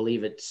 I don't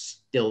believe it's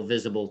still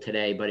visible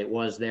today, but it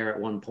was there at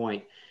one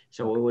point.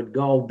 So it would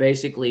go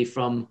basically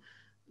from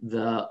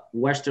the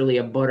westerly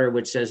abutter,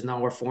 which says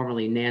now we're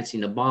formerly Nancy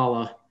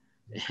Nabala,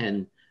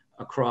 and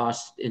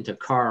across into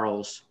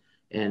Carl's.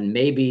 And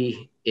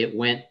maybe it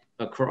went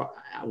across.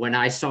 When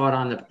I saw it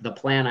on the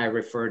plan I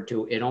referred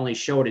to, it only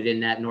showed it in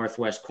that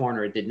northwest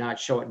corner. It did not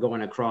show it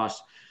going across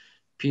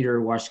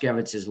Peter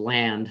Waskevitz's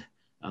land,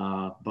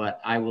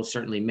 but I will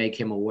certainly make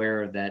him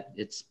aware that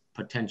it's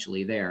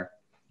potentially there.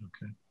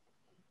 Okay.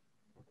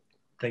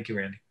 Thank you,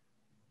 Randy.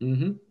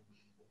 Mm-hmm.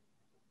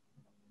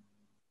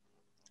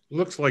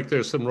 Looks like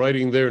there's some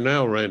writing there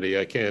now, Randy.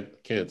 I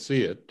can't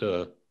see it.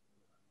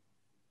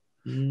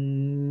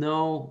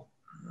 No.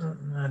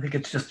 I think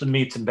it's just the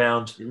meets and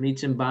bounds. It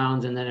meets and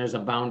bounds, and then there's a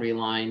boundary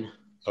line.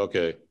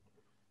 Okay.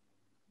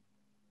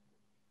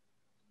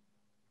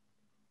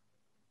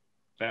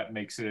 That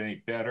makes it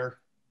any better.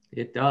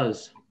 It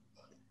does.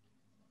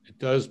 It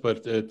does,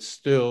 but it's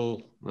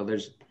still. Well,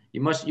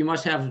 you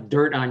must have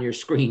dirt on your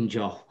screen,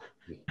 Joe.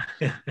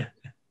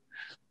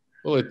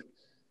 Well,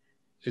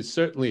 it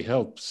certainly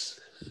helps.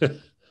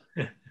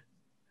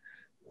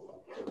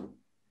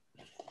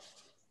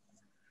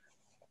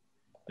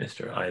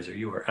 Mr. Iser,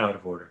 you are out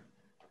of order.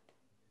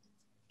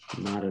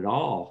 Not at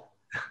all.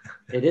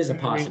 It is a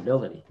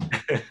possibility.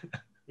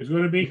 It's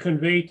going to be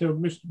conveyed to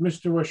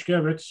Mr.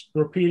 Washkevitz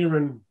for Peter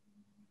and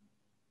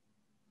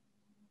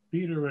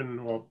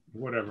or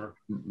whatever.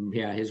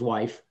 Yeah, his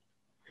wife.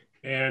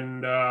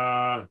 And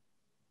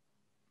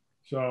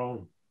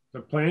so the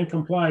plan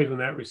complies in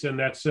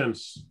that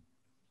sense.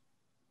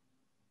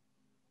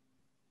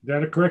 Is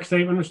that a correct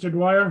statement, Mr.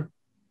 Dwyer?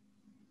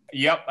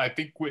 Yep, I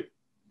think we're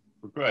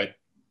good.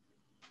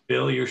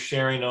 Bill, you're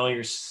sharing all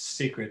your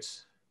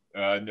secrets.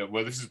 No,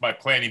 well, this is my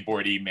planning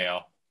board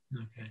email.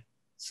 Okay.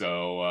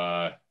 So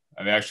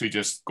I'm actually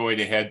just going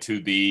ahead to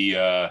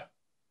the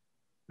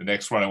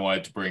next one I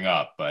wanted to bring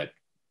up, but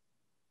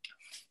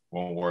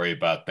won't worry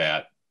about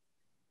that.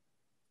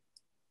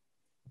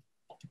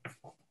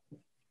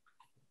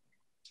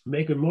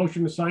 Make a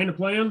motion to sign the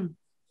plan.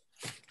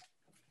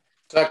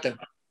 Second.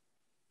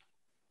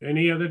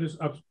 Any other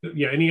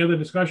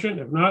discussion?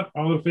 If not,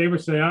 all in favor,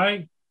 say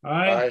aye.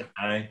 Aye.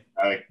 Aye.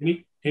 Aye.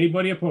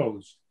 Anybody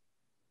opposed?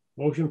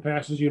 Motion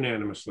passes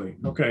unanimously.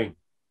 Okay.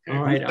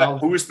 All right.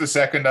 Who was the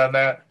second on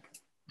that?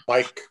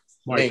 Mike.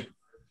 Mike.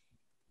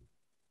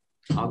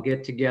 I'll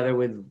get together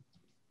with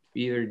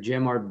either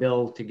Jim or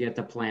Bill to get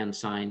the plan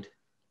signed.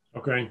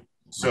 Okay.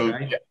 So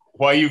okay.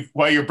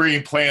 While you're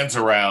bringing plans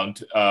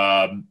around,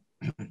 I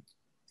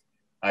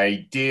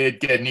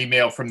did get an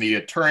email from the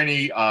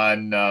attorney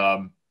on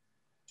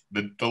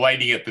the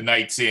lighting at the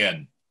Knights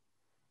Inn.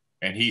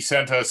 And he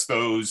sent us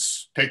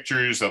those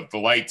pictures of the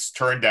lights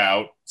turned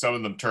out. Some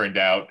of them turned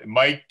out.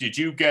 Mike, did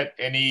you get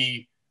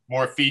any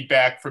more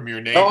feedback from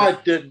your neighbor?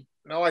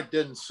 No, I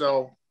didn't.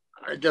 So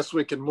I guess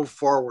we can move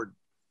forward.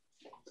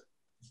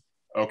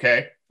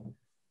 Okay.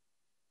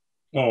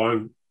 Oh,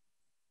 on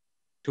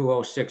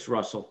 206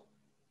 Russell.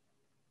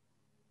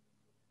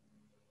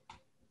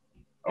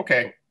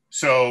 Okay.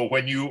 So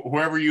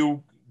whoever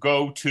you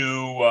go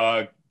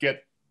to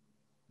get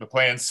the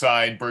plan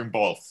signed, bring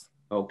both.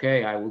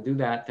 Okay, I will do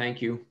that.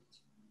 Thank you.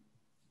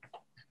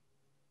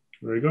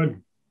 Very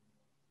good.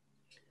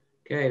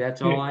 Okay,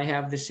 that's all I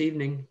have this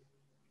evening.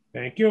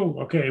 Thank you.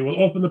 Okay, we'll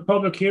open the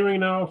public hearing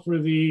now for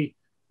the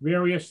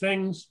various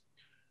things.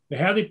 The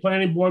Hadley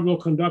Planning Board will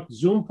conduct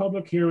Zoom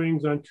public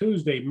hearings on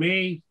Tuesday,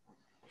 May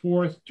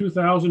 4th,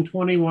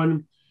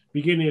 2021,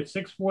 beginning at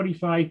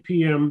 6:45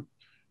 p.m.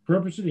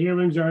 Purpose of the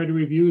hearings are to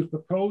review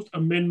proposed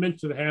amendments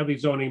to the Hadley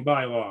zoning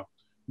bylaw.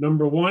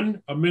 Number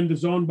 1, amend the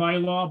zone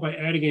bylaw by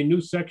adding a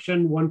new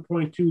section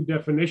 1.2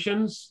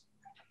 definitions.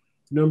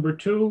 Number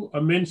 2,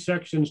 amend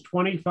sections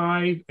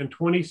 25 and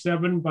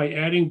 27 by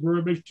adding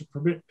verbiage to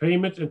permit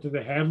payments into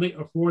the Hadley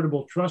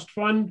Affordable Trust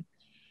Fund.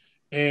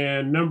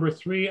 And number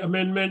 3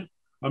 amendment,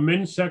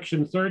 amend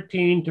section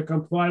 13 to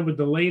comply with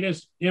the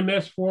latest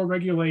MS4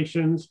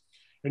 regulations,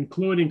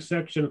 including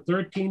section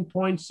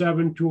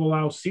 13.7 to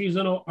allow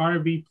seasonal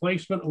RV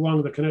placement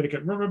along the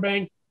Connecticut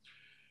riverbank.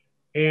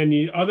 And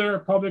the other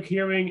public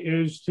hearing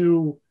is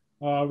to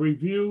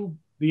review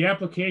the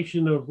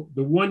application of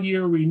the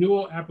one-year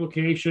renewal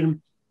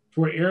application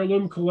for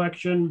heirloom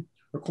collection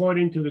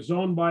according to the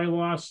zone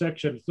bylaw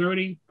section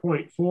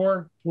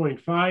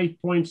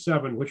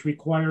 30.4.5.7, which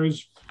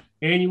requires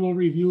annual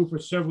review for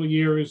several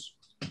years,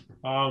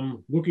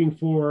 looking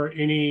for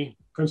any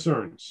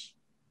concerns.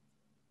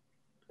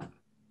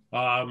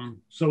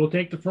 So we'll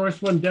take the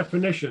first one,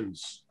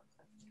 definitions.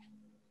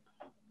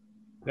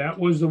 That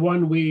was the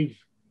one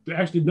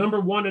actually number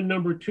 1 and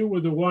number 2 were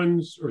the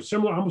ones, or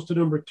similar almost to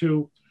number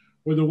 2,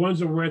 were the ones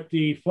that were at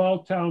the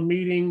fall town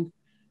meeting,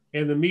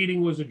 and the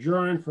meeting was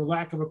adjourned for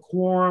lack of a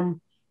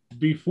quorum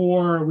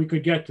before we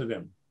could get to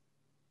them.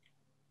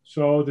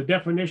 So the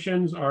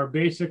definitions are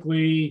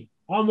basically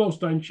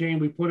almost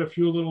unchanged. We put a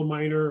few little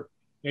minor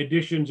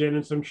additions in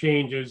and some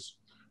changes,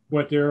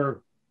 but they're,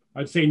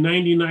 I'd say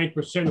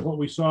 99% of what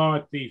we saw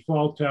at the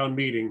fall town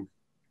meeting.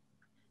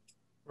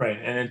 Right,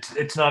 and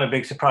it's not a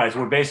big surprise.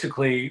 We're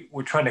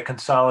trying to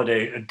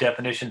consolidate a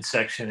definition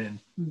section and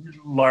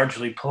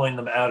largely pulling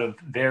them out of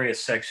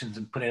various sections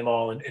and putting them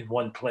all in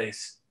one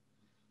place.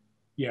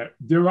 Yeah,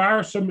 there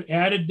are some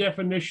added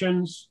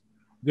definitions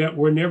that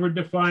were never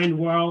defined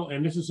well,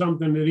 and this is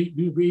something that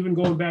even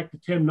going back to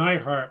Tim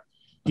Nyhart,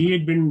 he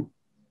had been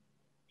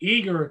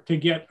eager to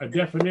get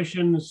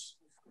definitions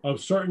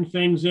of certain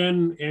things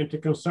in and to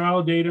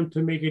consolidate them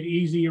to make it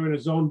easier in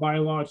his own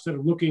bylaw instead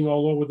of looking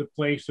all over the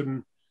place,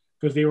 and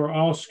because they were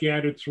all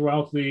scattered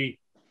throughout the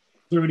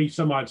 30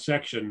 some odd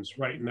sections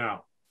right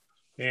now.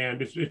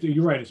 And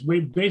you're right, it's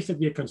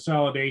basically a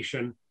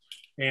consolidation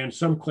and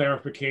some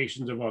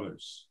clarifications of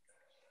others.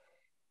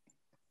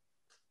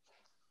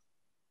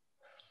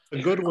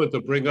 A good one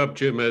to bring up,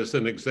 Jim, as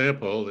an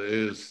example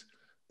is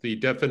the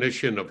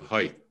definition of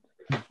height.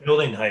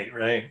 Building height,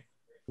 right?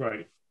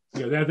 Right.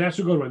 Yeah, that's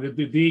a good one.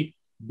 The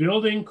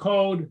building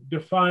code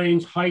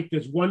defines height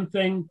as one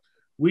thing.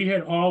 We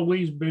had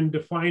always been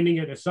defining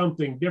it as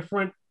something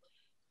different.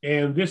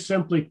 And this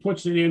simply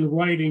puts it in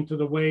writing to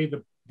the way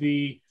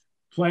the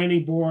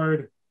planning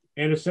board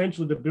and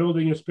essentially the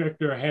building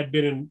inspector had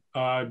been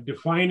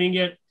defining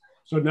it.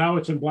 So now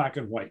it's in black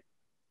and white.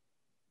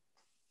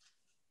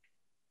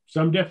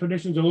 Some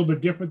definitions are a little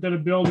bit different than a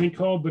building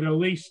code, but at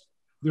least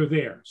they're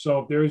there. So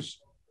if there's,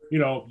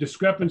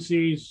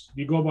 discrepancies,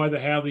 you go by the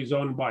Hadley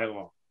zone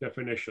bylaw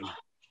definition.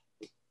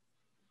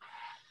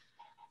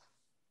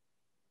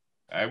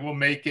 I will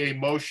make a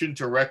motion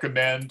to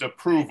recommend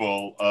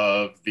approval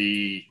of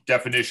the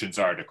definitions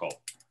article.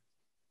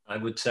 I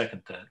would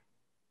second that.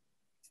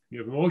 You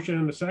have a motion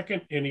and a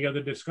second. Any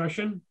other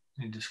discussion?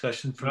 Any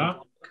discussion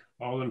from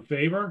all in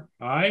favor?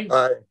 Aye.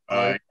 Aye.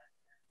 Aye.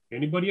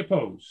 Anybody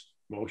opposed?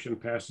 Motion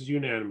passes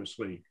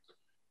unanimously.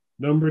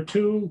 Number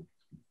 2,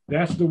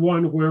 that's the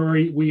one where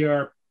we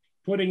are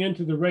putting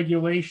into the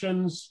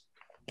regulations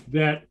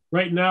that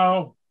right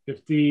now,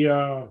 if the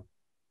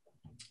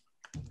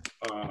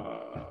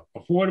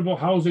Affordable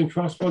Housing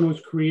Trust Fund was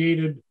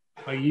created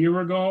a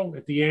year ago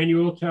at the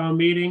annual town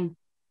meeting,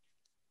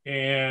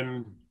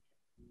 and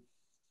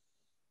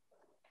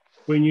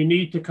when you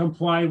need to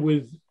comply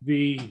with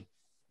the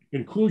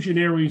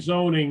inclusionary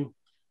zoning,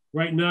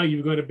 right now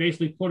you've got to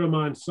basically put them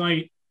on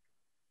site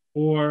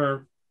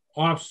or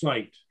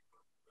off-site.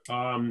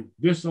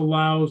 This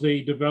allows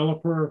a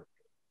developer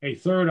a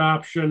third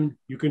option.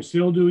 You can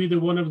still do either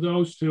one of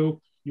those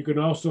two. You can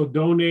also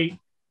donate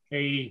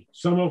a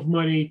sum of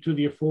money to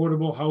the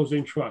Affordable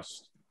Housing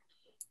Trust,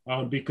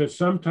 because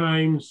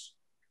sometimes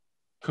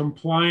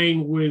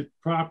complying with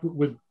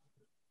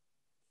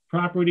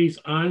properties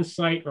on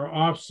site or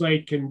off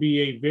site can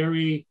be a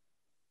very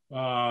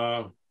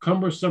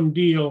cumbersome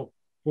deal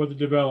for the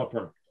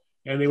developer,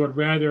 and they would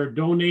rather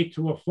donate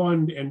to a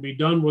fund and be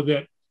done with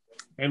it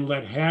and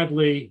let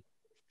Hadley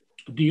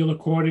deal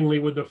accordingly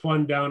with the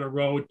fund down the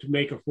road to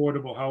make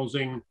affordable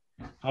housing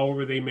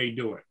however they may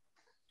do it.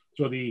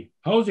 So the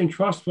Housing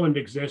Trust Fund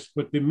exists,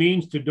 but the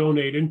means to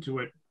donate into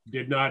it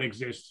do not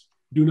exist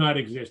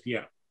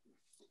yet.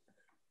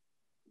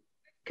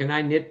 Can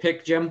I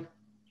nitpick, Jim?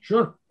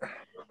 Sure.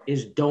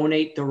 Is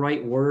donate the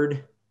right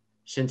word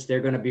since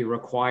they're going to be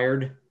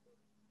required?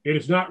 It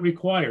is not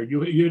required.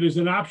 It is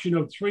an option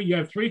of 3. You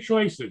have 3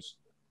 choices.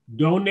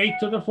 Donate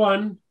to the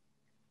fund,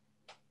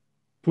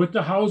 put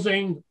the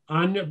housing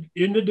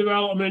in the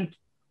development,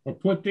 or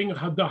put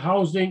the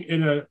housing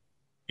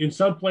in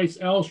someplace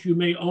else you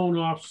may own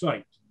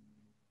off-site.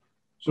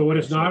 So it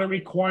is not a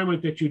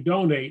requirement that you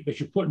donate, that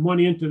you put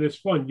money into this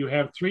fund. You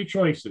have 3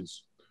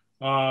 choices.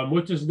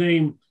 What's his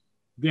name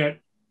that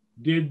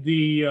did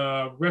the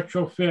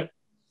retrofit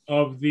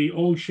of the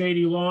old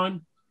Shady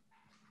Lawn?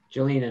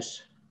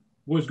 Jelinas.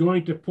 Was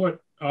going to put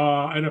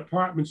an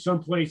apartment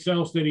someplace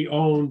else that he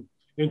owned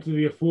into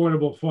the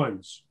affordable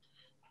funds.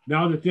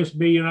 Now that this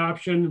be an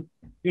option,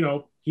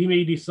 he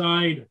may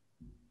decide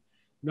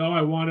no,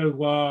 I want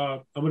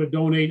to, I'm going to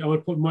donate, I'm going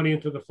to put money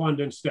into the fund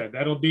instead.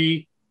 That'll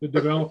be the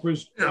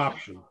developer's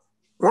option.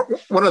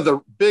 One of the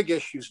big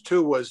issues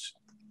too was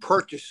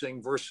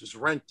purchasing versus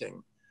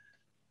renting.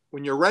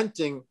 When you're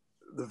renting,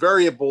 the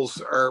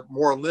variables are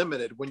more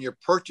limited. When you're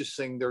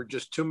purchasing, there are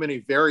just too many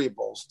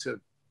variables to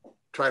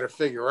try to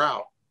figure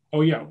out. Oh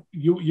yeah,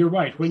 you're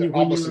right.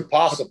 Almost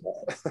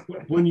impossible.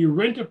 When you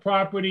rent a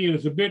property,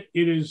 it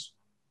is,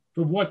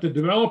 from what the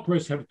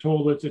developers have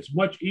told us, it's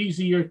much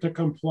easier to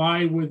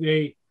comply with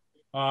a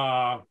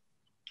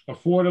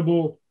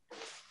affordable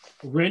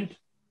rent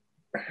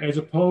as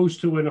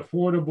opposed to an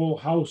affordable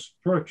house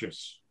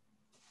purchase.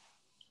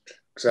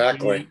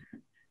 Exactly.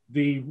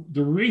 The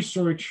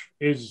research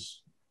is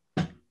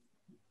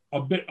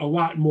a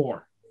lot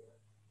more,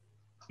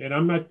 and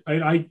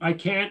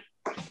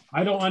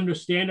I don't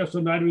understand it, so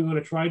I'm not even going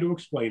to try to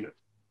explain it.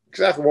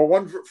 Exactly.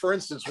 Well, for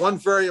instance, one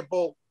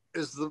variable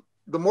is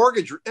the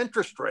mortgage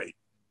interest rate.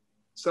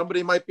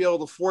 Somebody might be able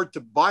to afford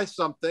to buy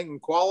something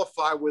and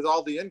qualify with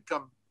all the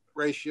income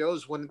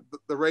ratios when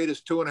the rate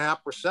is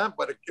 2.5%,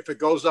 but if it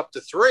goes up to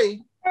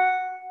 3%,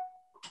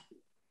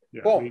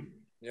 yeah, boom,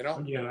 you know.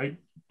 Again,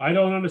 I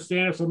don't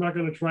understand it, so I'm not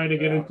going to try to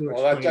get into it.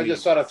 Well, I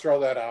just thought I'd throw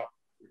that out.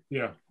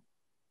 Yeah.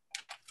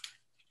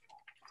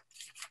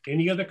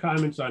 Any other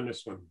comments on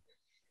this one?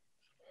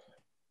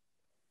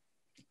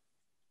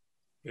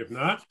 If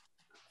not,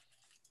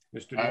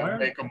 Mr. Dwyer? I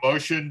make a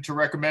motion to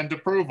recommend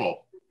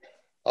approval.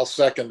 I'll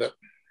second it.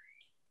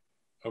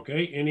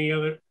 Okay, any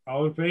other,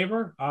 all in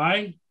favor?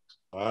 Aye.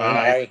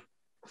 Aye.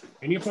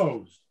 Any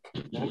opposed?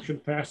 Motion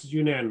passes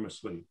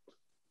unanimously.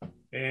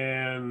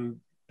 And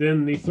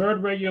then the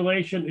third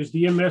regulation is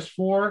the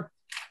MS4,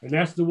 and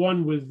that's the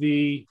one with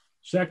the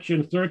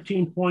section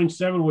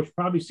 13.7, which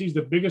probably sees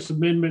the biggest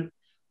amendment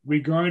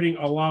regarding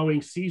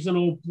allowing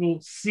seasonal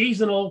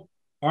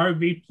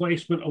RV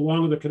placement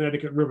along the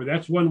Connecticut River.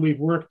 That's one we've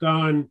worked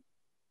on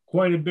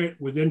quite a bit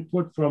with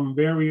input from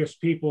various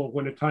people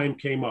when the time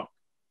came up.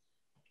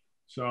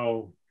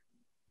 So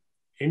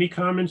any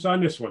comments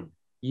on this one?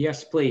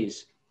 Yes,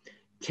 please.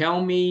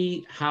 Tell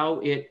me how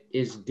it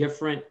is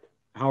different,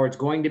 how it's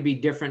going to be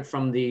different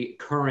from the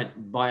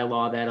current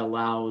bylaw that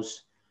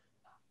allows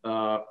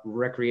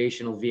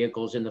recreational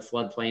vehicles in the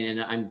floodplain.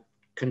 And I'm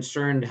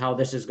concerned how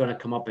this is going to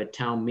come up at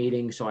town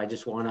meeting. So I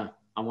just want to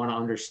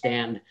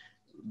understand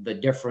the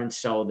difference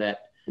so that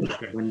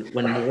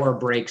when war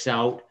breaks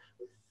out.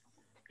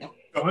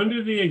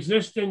 Under the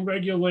existing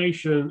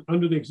regulation,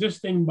 under the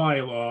existing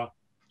bylaw,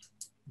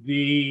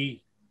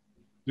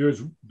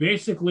 there's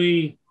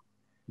basically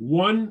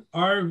one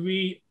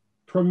RV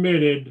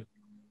permitted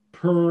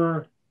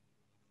per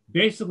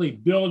basically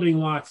building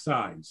lot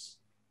size.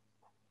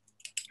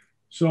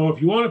 So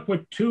if you want to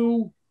put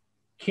 2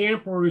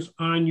 campers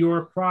on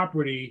your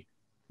property,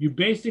 you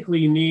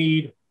basically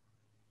need,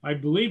 I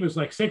believe it's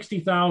like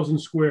 60,000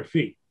 square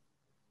feet.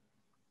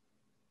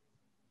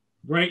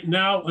 Right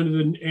now,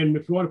 and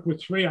if you want to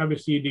put 3,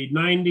 obviously you need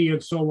 90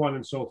 and so on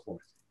and so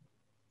forth.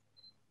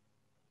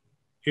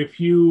 If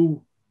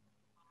you,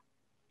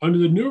 under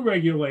the new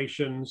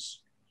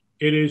regulations,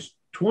 it is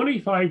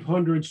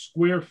 2,500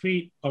 square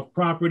feet of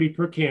property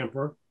per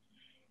camper.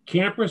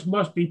 Campers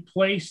must be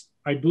placed,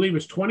 I believe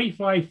it's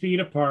 25 feet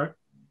apart.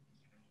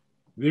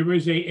 There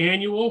is an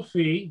annual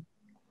fee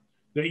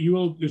that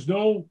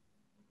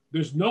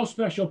there's no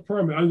special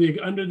permit.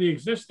 Under the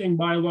existing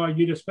bylaw,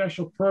 you need a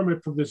special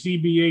permit from the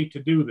ZBA to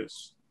do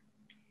this.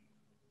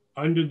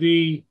 Under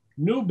the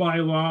new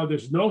bylaw,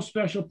 there's no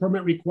special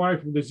permit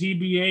required from the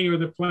ZBA or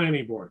the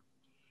planning board.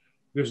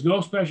 There's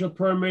no special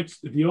permits.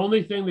 The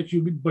only thing that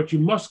you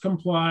must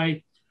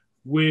comply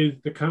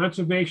with the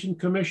Conservation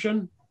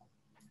Commission,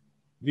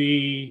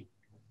 there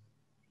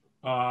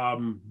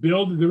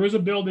is a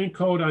building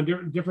code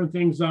on different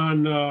things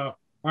on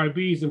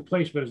RVs and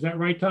placement. Is that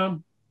right,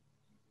 Tom?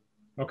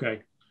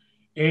 Okay.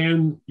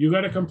 And you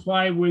got to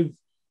comply with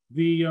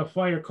the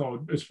fire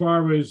code as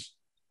far as,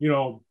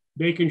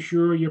 making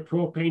sure your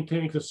propane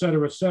tanks, et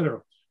cetera, et cetera.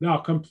 Now,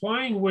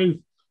 complying with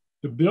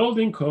the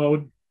building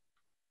code,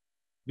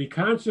 the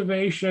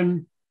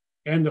conservation,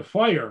 and the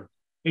fire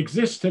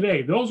exist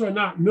today. Those are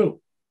not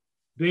new.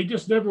 They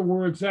just never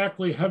were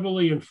exactly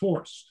heavily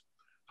enforced.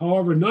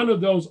 However, none of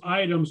those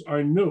items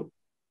are new,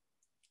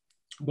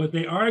 but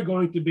they are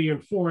going to be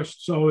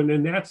enforced. So, and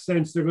in that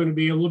sense, they're going to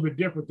be a little bit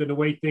different than the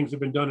way things have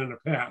been done in the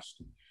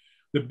past.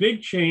 The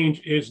big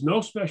change is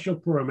no special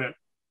permit.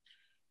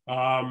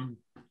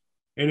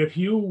 And if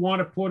you want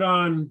to put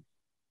on,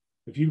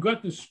 if you've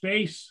got the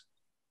space,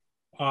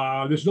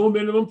 there's no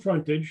minimum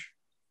frontage,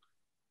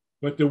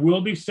 but there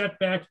will be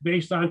setbacks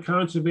based on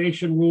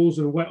conservation rules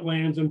and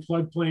wetlands and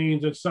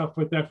floodplains and stuff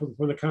like that from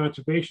the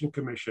Conservation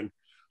Commission.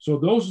 So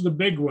those are the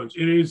big ones.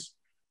 It is,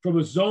 from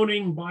a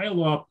zoning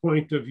bylaw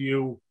point of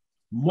view,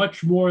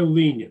 much more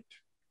lenient.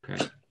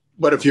 Okay.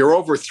 But if you're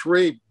over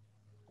 3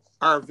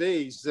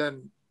 RVs,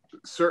 then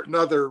certain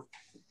other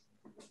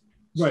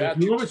right.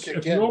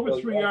 If you're over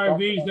 3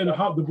 RVs, then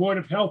the Board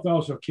of Health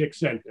also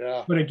kicks in.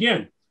 Yeah. But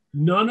again,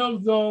 none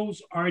of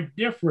those are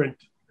different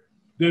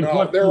then No,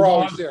 what they're the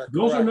always laws, there,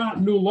 those are correct.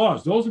 not new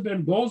laws. Those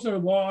are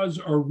laws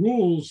or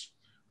rules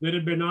that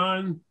have been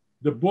on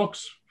the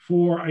books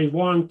for a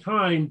long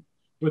time,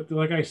 but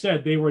like I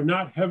said, they were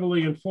not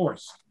heavily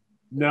enforced.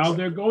 Now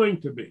they're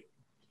going to be.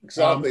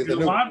 Exactly.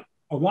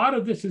 A lot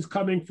of this is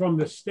coming from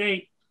the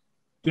state,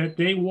 that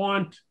they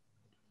want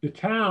the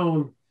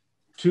town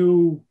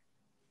to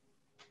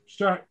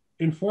start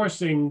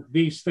enforcing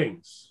these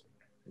things.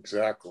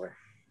 Exactly.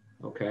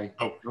 Okay.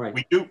 Oh, right.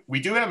 We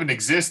do have an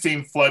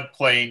existing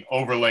floodplain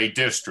overlay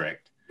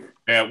district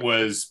that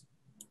was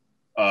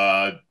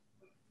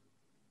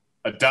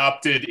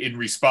adopted in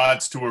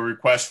response to a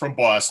request from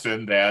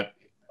Boston that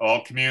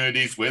all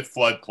communities with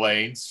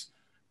floodplains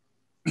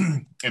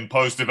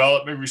impose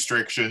development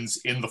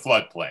restrictions in the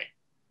floodplain.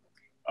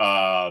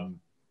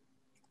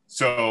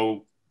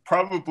 So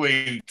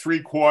probably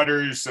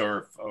 3/4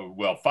 or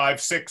well,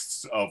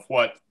 5/6 of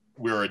what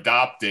we're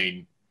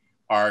adopting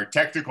are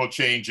technical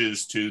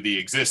changes to the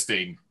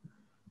existing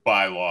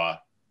bylaw.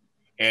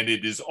 And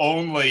it is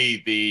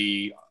only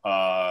the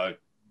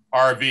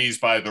RVs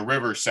by the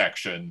river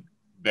section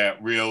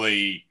that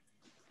really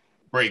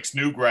breaks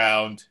new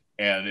ground,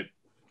 and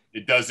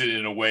it does it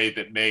in a way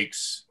that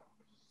makes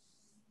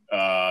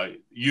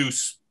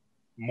use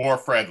more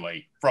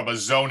friendly from a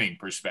zoning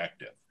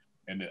perspective.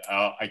 And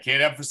I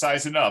can't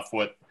emphasize enough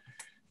what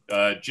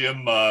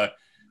Jim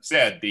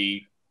said.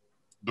 The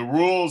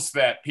rules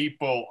that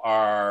people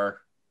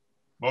are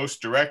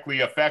most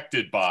directly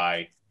affected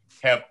by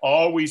have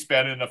always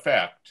been in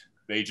effect.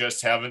 They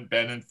just haven't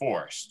been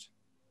enforced.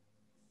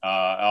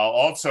 I'll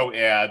also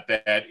add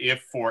that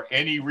if for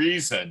any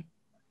reason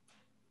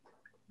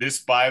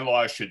this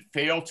bylaw should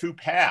fail to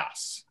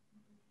pass,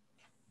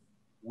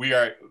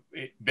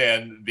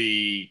 then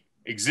the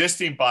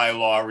existing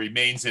bylaw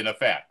remains in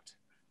effect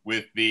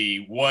with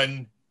the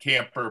 1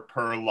 camper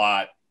per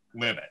lot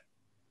limit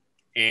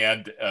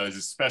and a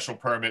special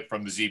permit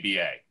from the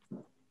ZBA.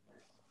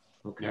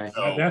 Okay.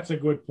 So, That's a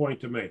good point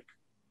to make.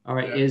 All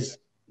right.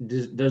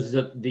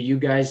 Do you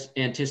guys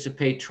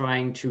anticipate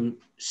trying to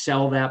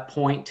sell that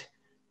point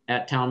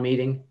at town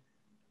meeting?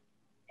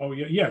 Oh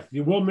yeah, yes,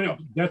 you will make.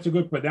 That's a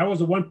good point. That was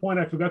the one point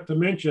I forgot to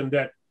mention,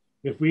 that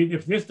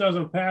if this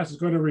doesn't pass, it's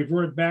going to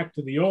revert back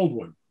to the old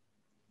one,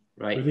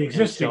 right? Or the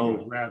existing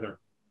one, rather.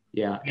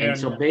 Yeah, and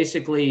so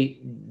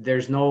basically,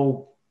 there's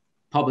no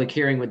public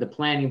hearing with the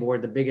planning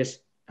board. The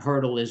biggest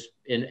hurdle is,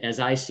 as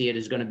I see it,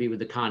 is going to be with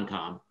the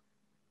Concom.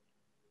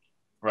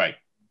 Right.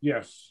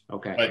 Yes.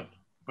 Okay.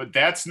 But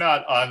that's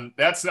not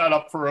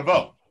up for a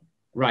vote.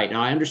 Right.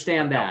 Now I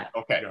understand that.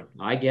 Okay.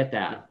 I get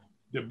that.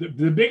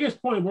 The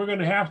biggest point we're going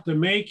to have to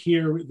make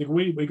here,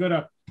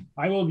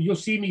 you'll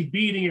see me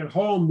beating at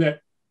home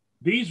that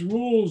these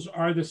rules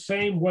are the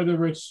same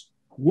whether it's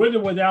with or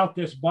without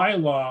this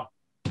bylaw.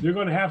 They're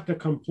going to have to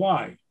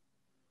comply,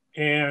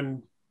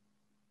 and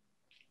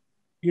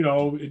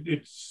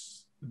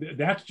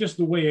that's just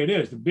the way it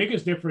is. The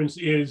biggest difference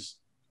is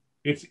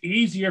it's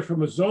easier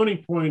from a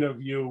zoning point of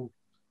view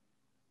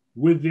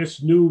with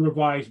this new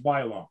revised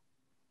bylaw.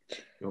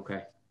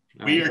 Okay.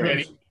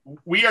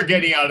 We are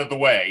getting out of the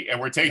way,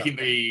 and we're taking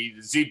the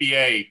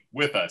ZBA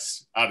with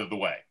us out of the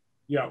way.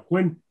 Yeah,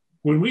 when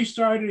we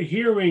started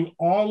hearing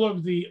all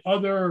of the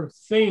other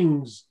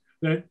things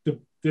that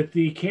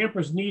the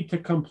campers need to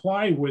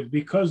comply with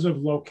because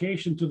of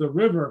location to the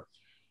river,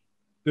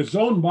 the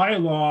zone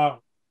bylaw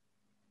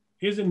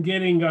isn't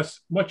getting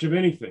us much of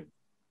anything.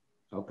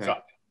 Okay. So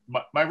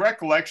my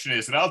recollection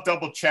is, and I'll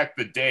double check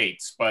the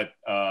dates, but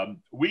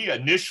we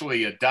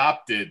initially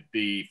adopted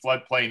the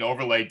floodplain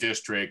overlay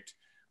district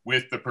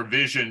with the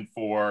provision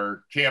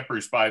for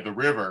campers by the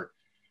river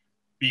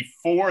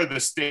before the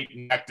state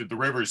enacted the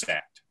Rivers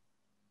Act.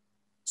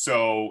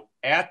 So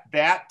at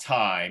that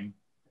time,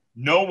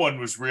 no one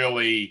was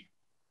really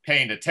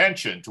paying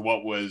attention to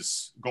what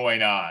was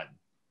going on.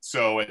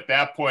 So at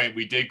that point,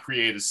 we did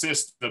create a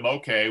system.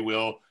 Okay,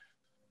 we'll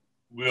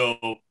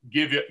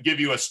give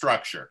you a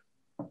structure.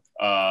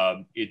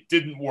 It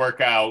didn't work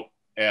out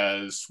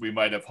as we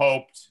might have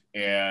hoped,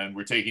 and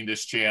we're taking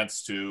this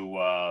chance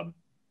to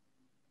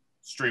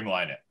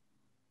streamline it.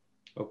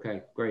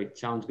 Okay, great.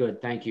 Sounds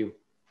good. Thank you.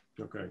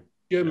 Okay.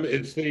 Jim,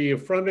 is the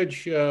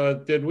frontage,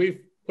 did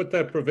we put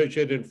that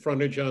provision in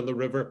frontage on the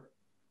river?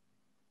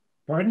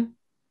 Pardon?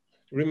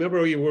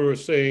 Remember you were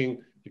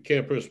saying the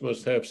campers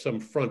must have some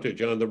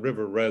frontage on the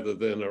river rather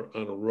than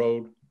on a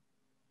road?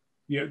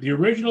 Yeah, the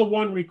original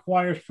one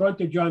requires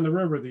frontage on the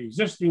river. The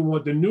existing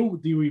one,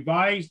 the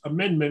revised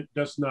amendment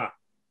does not.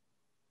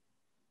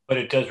 But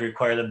it does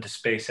require them to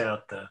space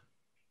out the...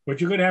 But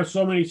you're going to have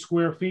so many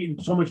square feet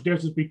and so much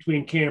distance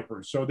between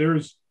campers. So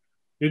it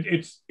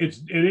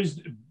is,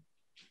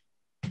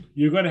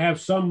 you're going to have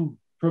some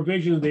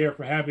provision there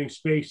for having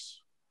space.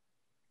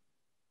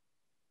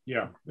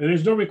 Yeah, and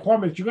there's no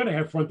requirement you're going to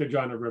have frontage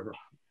on the river.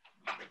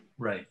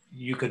 Right.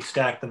 You could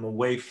stack them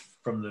away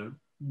from the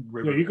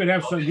river. Yeah, you could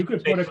have some. You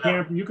could put a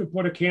camper. You could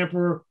put a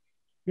camper.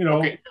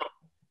 Okay.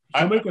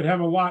 Somebody could have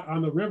a lot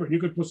on the river. You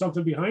could put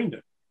something behind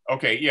it.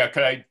 Okay. Yeah.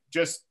 Could I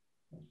just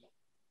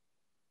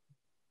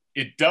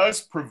it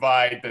does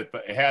provide that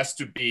it has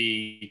to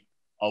be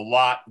a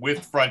lot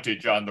with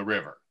frontage on the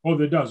river. Oh,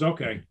 there does.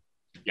 Okay.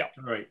 Yeah.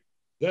 All right.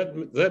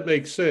 That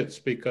makes sense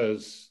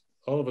because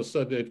all of a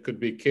sudden it could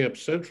be Camp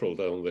Central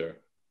down there.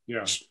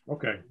 Yeah.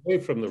 Okay. Away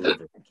from the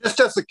river. Just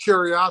as a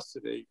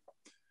curiosity,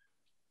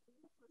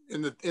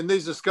 in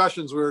these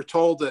discussions, we were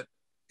told that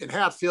in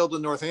Hatfield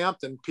and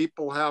Northampton,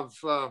 people have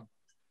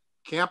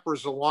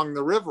campers along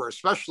the river,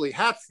 especially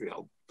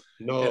Hatfield.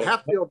 No, and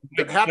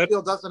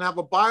Hatfield doesn't have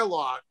a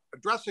bylaw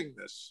addressing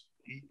this.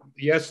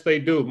 Yes, they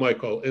do,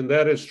 Michael, and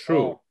that is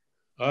true.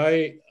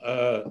 I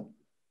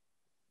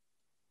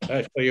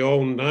actually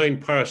own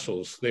 9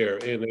 parcels there,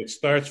 and it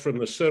starts from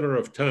the center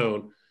of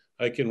town.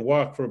 I can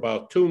walk for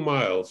about 2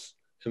 miles,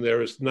 and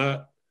there is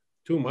not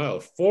 2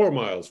 miles, 4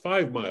 miles,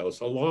 5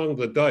 miles along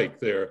the dike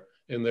there,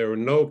 and there are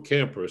no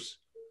campers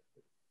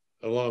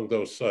along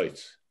those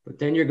sites. But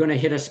then you're going to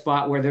hit a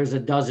spot where there's a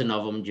dozen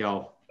of them,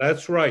 Joe.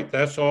 That's right.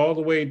 That's all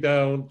the way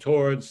down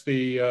towards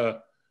the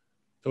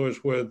towards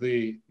where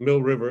the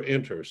Mill River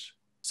enters.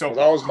 So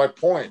that was my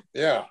point.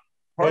 Yeah.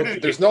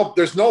 There's no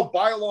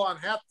bylaw in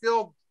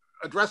Hatfield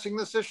addressing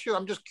this issue.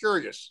 I'm just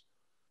curious.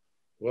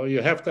 Well,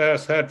 you have to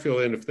ask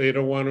Hatfield, and if they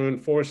don't want to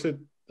enforce it,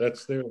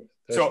 that's their.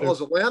 As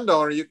a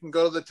landowner, you can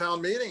go to the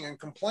town meeting and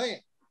complain.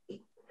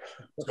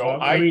 So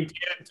I did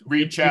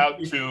reach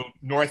out to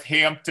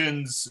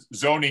Northampton's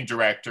zoning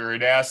director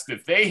and asked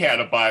if they had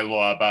a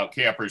bylaw about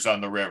campers on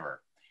the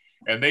river.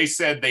 And they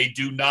said they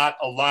do not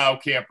allow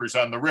campers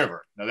on the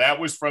river. Now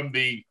that was from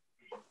the,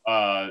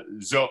 I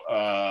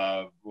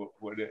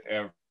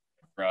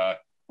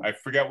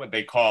forget what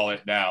they call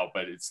it now,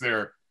 but it's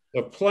their.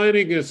 The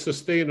Planning and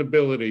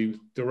Sustainability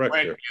Director.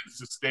 Planning and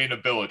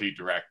Sustainability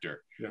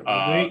Director.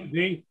 Yeah,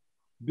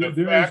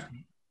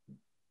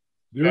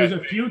 there's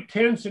a few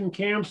tents and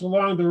camps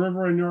along the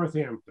river in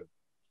Northampton.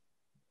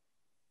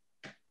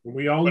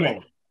 We all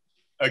know.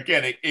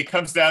 Again, it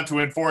comes down to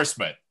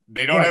enforcement.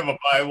 They don't have a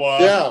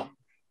bylaw,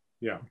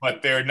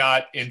 but they're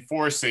not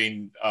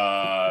enforcing.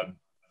 They're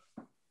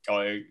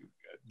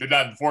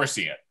not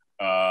enforcing it.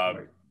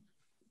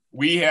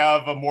 We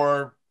have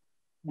a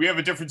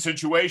different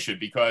situation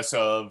because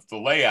of the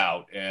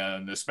layout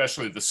and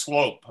especially the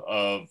slope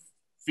of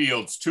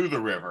fields to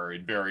the river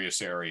in various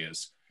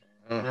areas.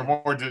 We're a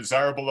more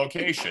desirable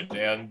location,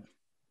 and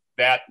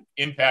that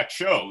impact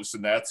shows,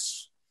 and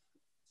that's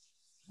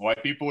why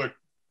people are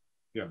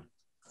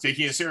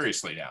taking it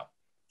seriously now.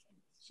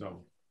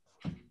 So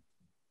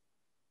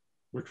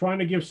we're trying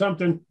to give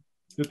something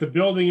that the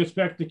building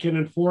inspector can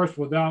enforce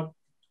without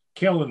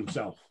killing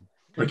himself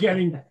or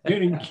getting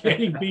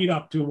beat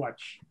up too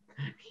much.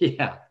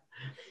 Yeah.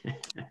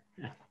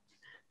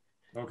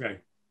 Okay.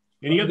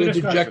 Any other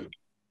discussion?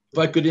 If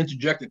I could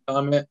interject a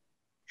comment.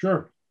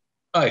 Sure.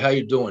 Hi, how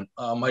you doing?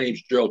 My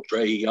name's Gerald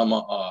Trahey. I'm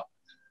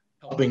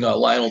helping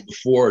Lionel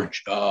DeForge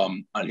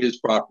on his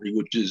property,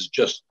 which is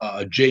just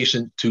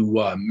adjacent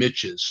to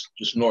Mitch's,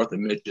 just north of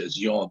Mitch's.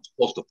 You know,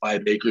 close to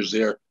 5 acres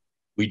there.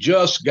 We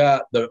just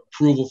got the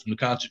approval from the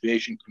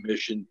Conservation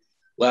Commission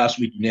last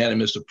week,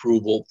 unanimous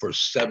approval for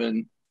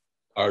 7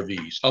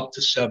 RVs, up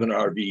to 7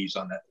 RVs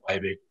on that 5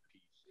 acre piece.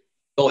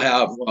 They'll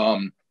have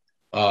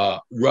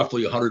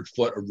roughly 100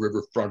 foot of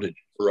river frontage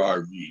per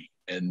RV.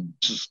 And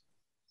this is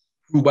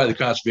approved by the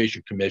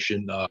Conservation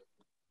Commission.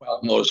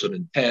 Notice of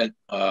intent.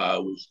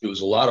 It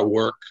was a lot of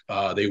work.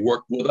 They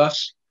worked with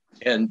us,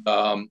 and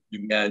we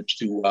managed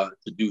to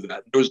do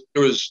that.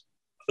 There was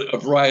a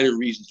variety of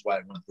reasons why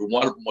I went through.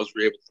 One of them was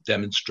we were able to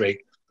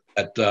demonstrate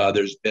that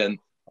there's been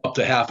up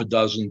to half a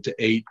dozen to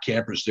 8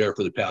 campers there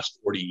for the past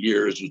 40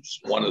 years. It's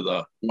one of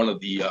the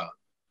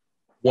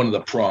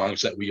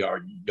prongs that we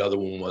argued. The other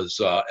one was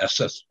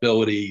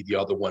accessibility. The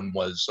other one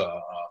was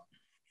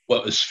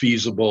what was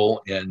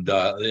feasible and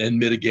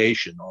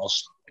mitigation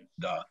also.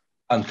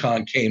 And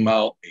Concon came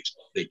out.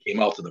 They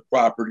came out to the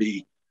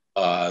property,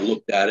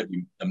 looked at it,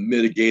 we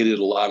mitigated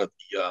a lot of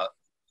the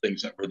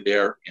things that were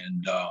there,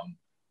 and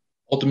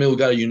ultimately we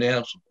got a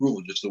unanimous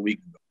approval just a week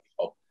ago.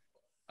 So,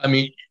 I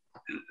mean,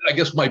 I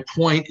guess my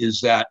point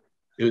is that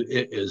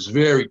it is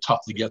very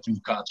tough to get through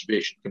the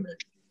Conservation Commission,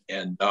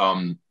 and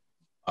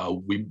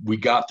we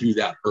got through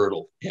that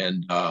hurdle,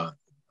 and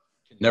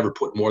never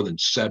put more than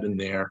 7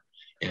 there.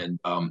 And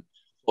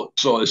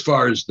so as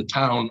far as the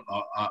town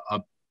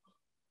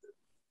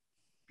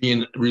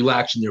being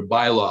relaxed in their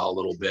bylaw a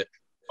little bit,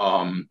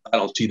 I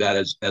don't see that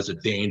as a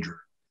danger,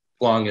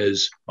 as long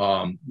as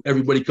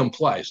everybody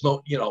complies.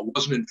 No, it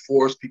wasn't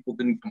enforced. People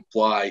didn't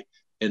comply.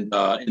 And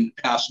in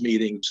past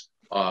meetings,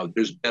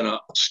 there's been a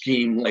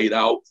scheme laid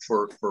out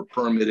for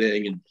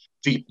permitting and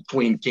feet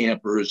between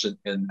campers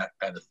and that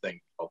kind of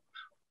thing. So,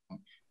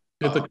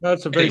 did the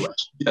conservation?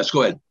 Yes,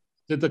 go ahead.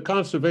 Did the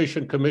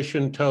Conservation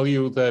Commission tell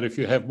you that if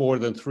you have more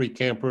than 3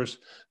 campers,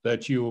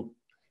 that you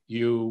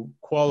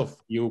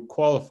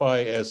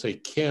qualify as a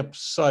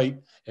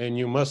campsite and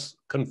you must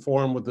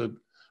conform with the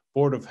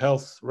Board of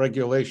Health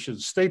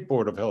regulations, State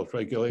Board of Health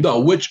regulations? No,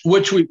 which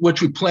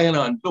we plan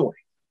on doing.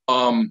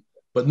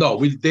 But no,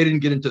 they didn't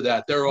get into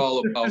that. They're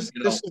all about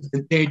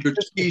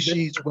endangered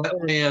species,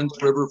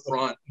 wetlands,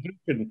 riverfront.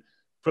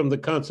 from the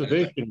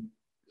conservation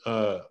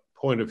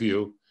point of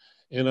view.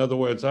 In other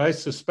words, I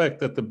suspect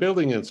that the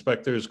building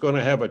inspector is going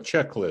to have a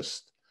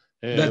checklist.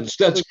 And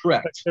that's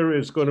correct. There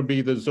is going to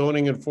be the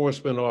zoning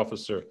enforcement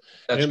officer.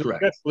 That's and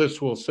correct. The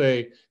checklist will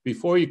say,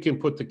 before you can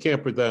put the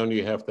camper down,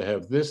 you have to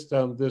have this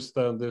done, this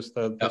done, this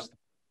done, this done.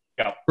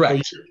 Yeah,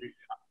 correct. So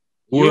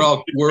we're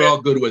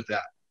all good with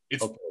that.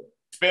 It's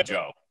okay.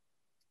 Joe.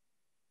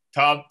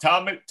 Tom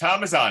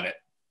is on it.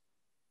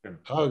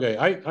 Okay,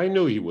 I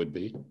knew he would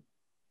be.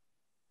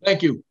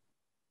 Thank you.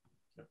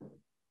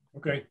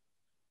 Okay.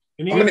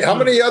 How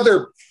many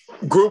other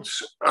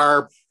groups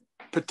are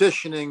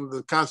petitioning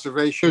the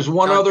conservation? There's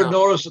one other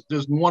notice.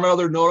 There's one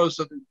other notice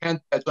of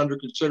intent that's under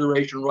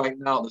consideration right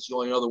now. That's the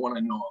only other one I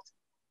know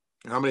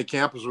of. How many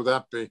campers would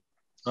that be?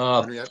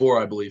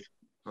 4, I believe.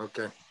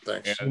 Okay,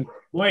 thanks. And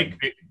Mike,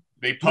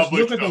 they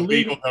published a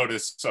legal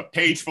notice, a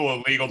page full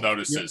of legal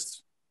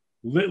notices.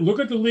 Look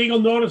at the legal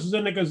notices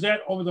in the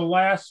Gazette over the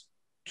last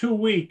 2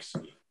 weeks.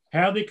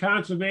 Hadley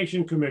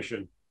Conservation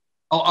Commission.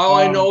 All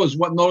I know is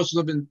what notices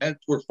of intent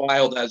were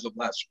filed as of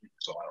last week.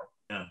 So I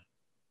don't. Yeah.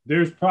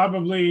 There's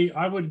probably,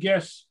 I would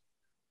guess,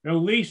 at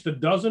least a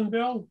dozen,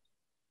 Bill.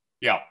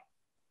 Yeah.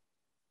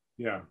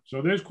 Yeah.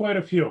 So there's quite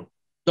a few.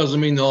 Doesn't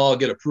mean they'll all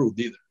get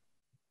approved either.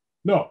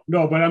 No,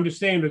 but I'm just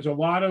saying there's a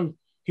lot of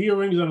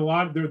hearings and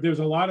there's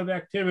a lot of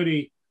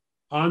activity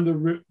on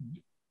the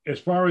as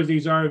far as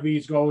these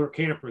RVs go or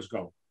campers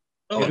go.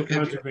 The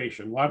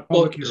conservation, a lot of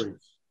public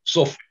hearings.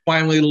 So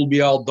finally, it'll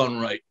be all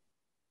done right.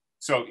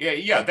 So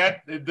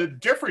that the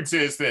difference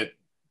is that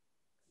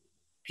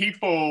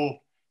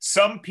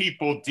some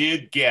people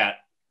did get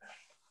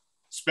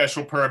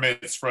special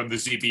permits from the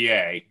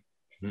ZBA,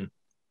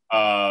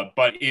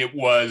 but it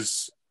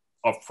was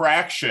a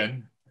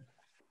fraction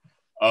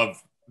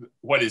of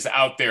what is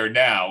out there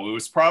now. It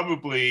was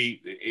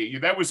probably,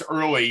 that was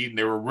early, and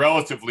there were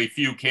relatively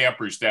few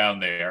campers down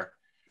there.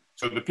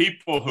 So the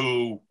people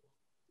who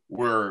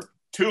were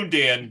tuned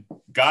in,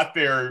 got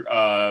their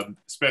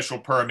special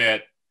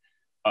permit.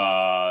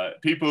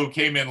 People who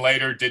came in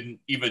later didn't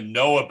even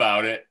know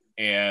about it,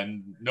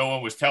 and no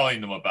one was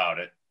telling them about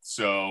it.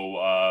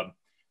 So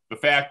the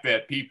fact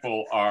that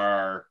people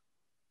are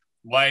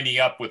lining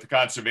up with the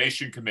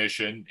Conservation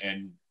Commission,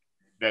 and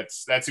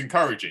that's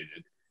encouraging.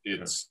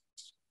 It's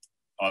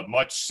a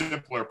much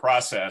simpler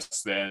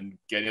process than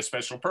getting a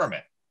special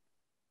permit.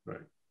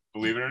 Right.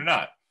 Believe it or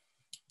not.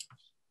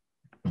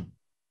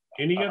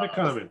 Any other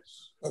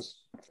comments?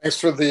 Thanks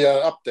for the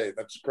update.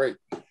 That's great.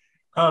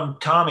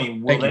 Tommy,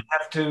 will they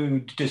have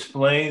to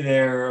display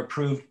their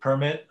approved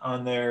permit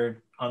on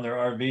their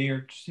RV,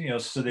 or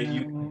so that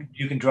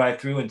you can drive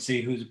through and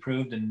see who's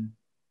approved and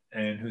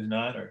who's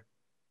not? Or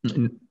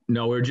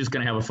no, we're just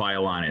going to have a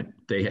file on it.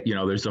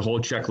 There's a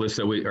whole checklist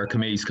that our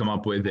committees come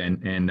up with,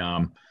 and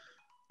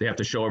they have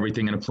to show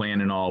everything in a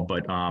plan and all.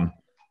 But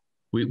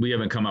we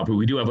haven't come up.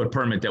 We do have a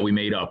permit that we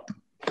made up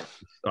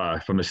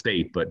from the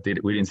state, but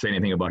we didn't say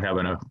anything about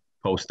having to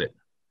post it.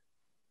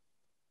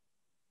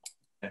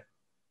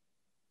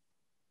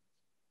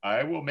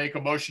 I will make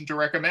a motion to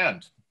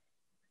recommend.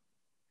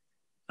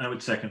 I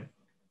would second.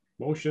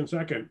 Motion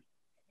second.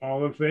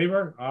 All in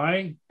favor?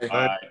 Aye.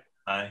 Aye.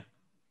 Aye.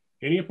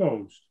 Any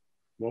opposed?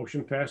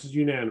 Motion passes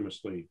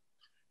unanimously.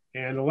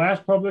 And the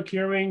last public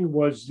hearing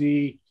was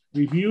the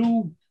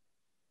review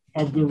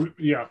of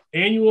the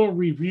annual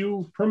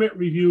review, permit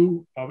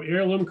review of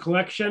heirloom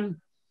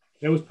collection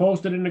that was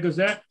posted in the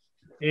Gazette.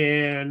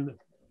 And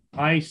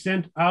I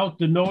sent out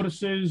the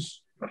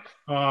notices,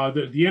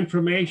 the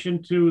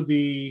information to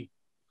the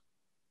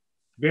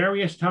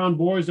various town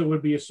boards that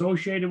would be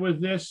associated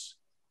with this,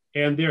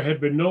 and there had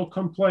been no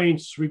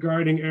complaints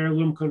regarding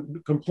heirloom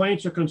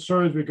complaints or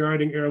concerns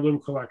regarding heirloom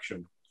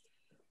collection.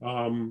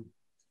 Mr.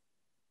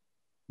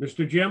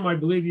 Jim, I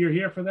believe you're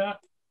here for that.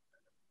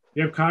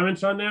 You have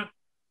comments on that?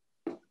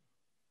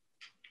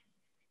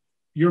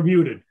 You're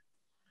muted.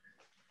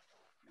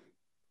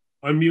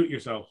 Unmute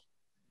yourself.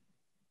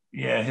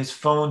 Yeah, his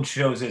phone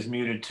shows as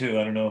muted too.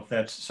 I don't know if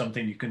that's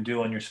something you can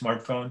do on your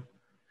smartphone.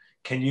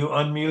 Can you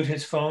unmute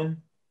his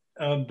phone?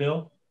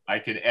 Bill? I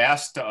could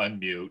ask to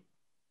unmute.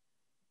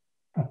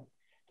 Can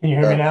you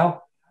hear me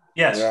now?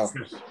 Yes.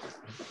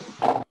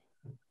 Yeah.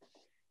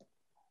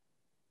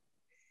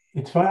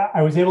 It's fine.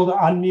 I was able to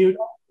unmute.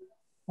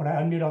 When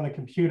I unmute on the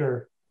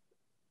computer,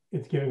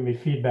 it's giving me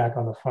feedback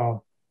on the phone.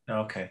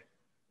 Okay.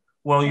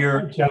 Well,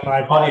 Gentlemen, I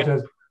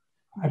apologize.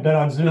 I've been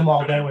on Zoom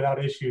all day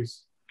without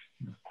issues.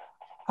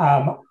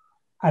 I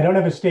don't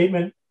have a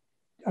statement.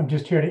 I'm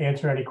just here to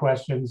answer any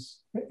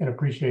questions and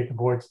appreciate the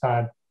board's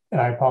time. And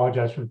I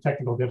apologize for the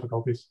technical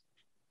difficulties.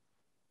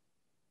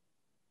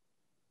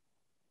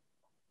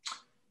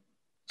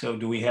 So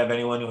do we have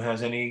anyone who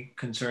has any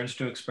concerns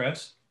to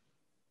express?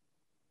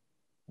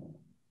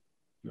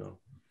 No.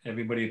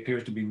 Everybody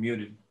appears to be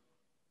muted.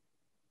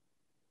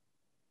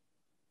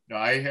 No,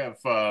 I have,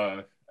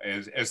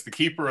 as the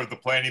keeper of the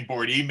planning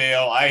board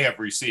email, I have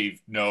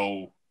received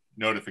no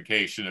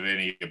notification of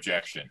any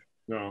objection.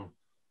 No.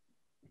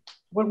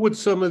 What would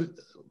some of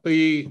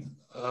the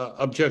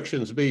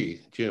objections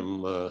be,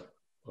 Jim?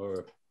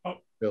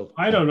 Bill?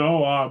 I don't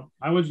know.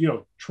 I was,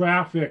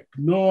 traffic,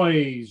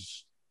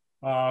 noise,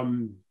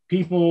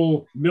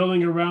 people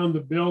milling around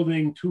the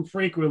building too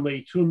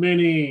frequently, too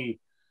many,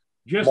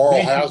 just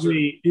moral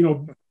basically,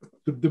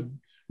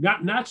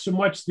 not so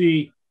much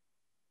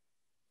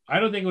I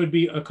don't think it would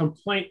be a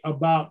complaint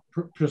about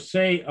per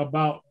se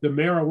about the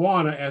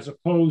marijuana as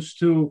opposed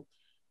to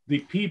the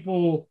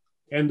people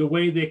and the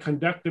way they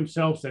conduct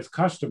themselves as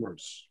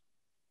customers.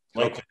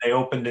 Like when they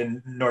opened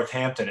in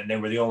Northampton and they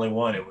were the only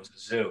one, it was a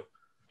zoo.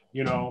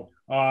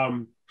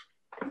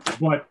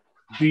 But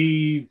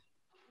the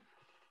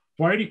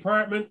fire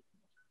department,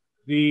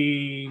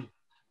 and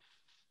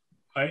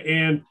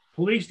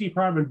police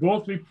department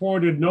both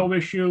reported no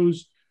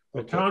issues.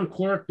 The town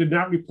clerk did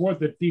not report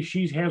that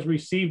she has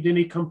received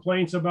any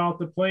complaints about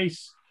the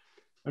place.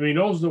 I mean,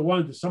 those are the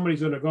ones that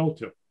somebody's going to go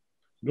to.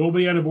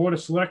 Nobody on the Board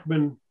of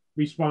Selectmen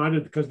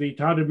responded because the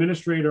town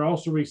administrator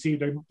also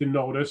received the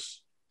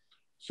notice.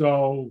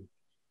 So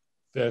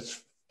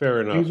that's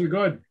fair enough. These are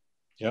good.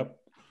 Yep.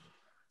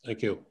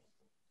 Thank you.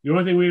 The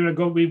only thing we've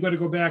got to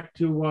go back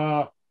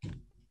to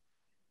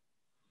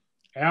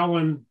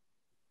Al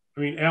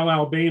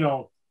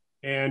Albano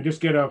and just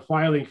get a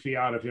filing fee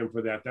out of him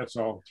for that. That's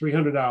all.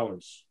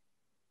 $300.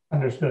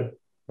 Understood.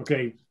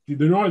 Okay.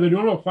 The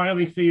normal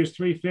filing fee is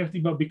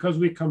 $350, but because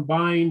we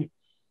combined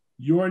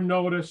your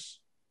notice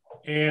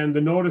and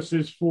the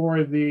notices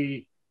for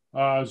the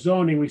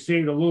zoning, we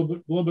saved a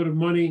little bit of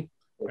money.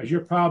 As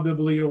you're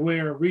probably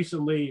aware,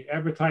 recently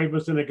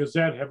advertisements in the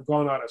Gazette have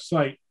gone out of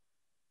sight,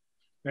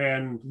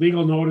 and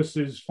legal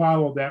notices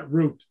follow that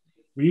route.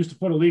 We used to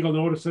put a legal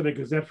notice in the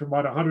Gazette for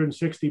about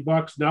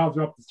 $160. Now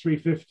they're up to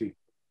 $350,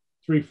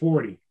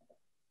 $340.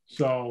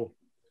 So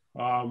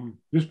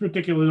this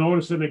particular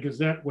notice in the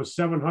Gazette was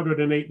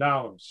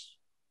 $708.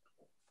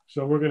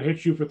 So we're going to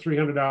hit you for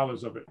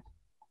 $300 of it,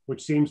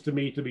 which seems to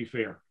me to be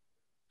fair.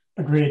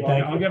 Agreed. So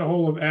Thank I'll you. get a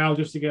hold of Al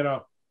just to get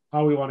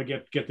how we want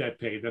to get that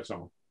paid. That's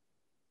all.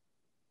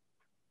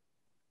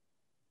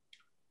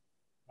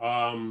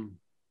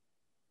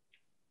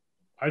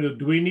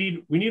 Do we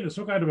need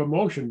some kind of a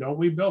motion, don't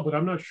we, Bill? But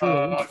I'm not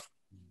sure.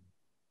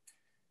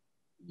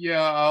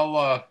 Yeah,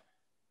 I'll.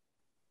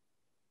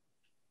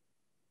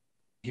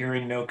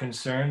 Hearing no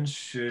concerns,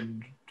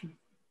 should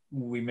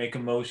we make a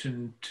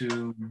motion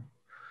to?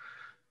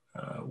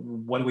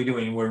 What are we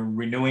doing? We're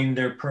renewing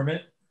their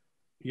permit.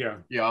 Yeah.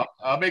 Yeah,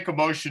 I'll make a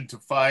motion to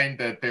find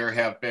that there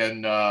have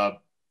been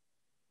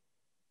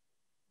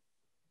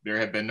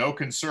no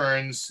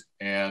concerns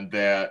and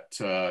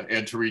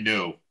and to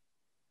renew.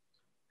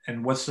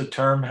 And what's the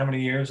term? How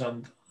many years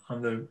on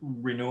the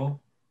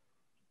renewal?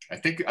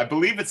 I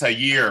believe it's a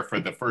year for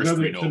the first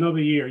renewal. It's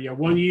another year. Yeah,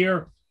 1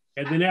 year.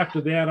 And then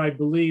after that, I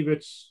believe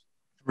it's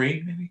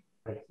 3, maybe?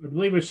 I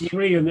believe it's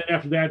 3. And then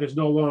after that, it's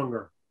no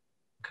longer.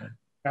 Okay.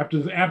 After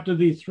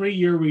the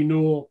 3-year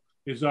renewal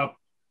is up,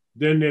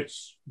 then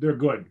they're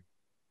good.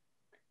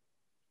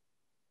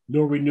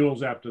 No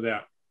renewals after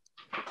that.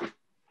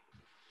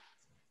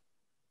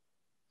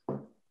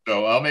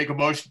 So I'll make a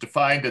motion to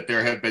find that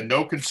there have been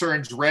no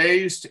concerns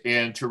raised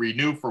and to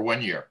renew for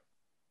 1 year.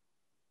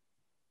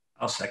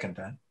 I'll second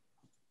that.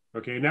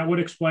 Okay, and that would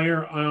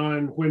expire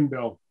on when,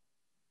 Bill?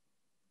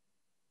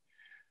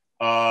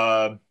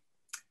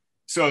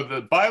 So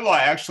the bylaw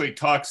actually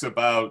talks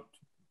about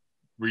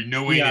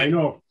renewing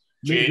in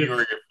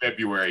January or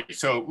February.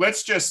 So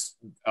let's just,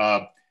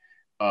 I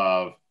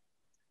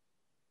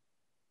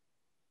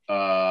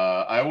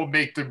will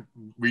make the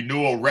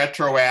renewal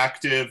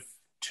retroactive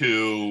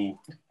to,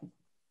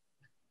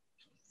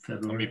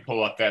 February. Let me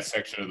pull up that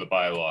section of the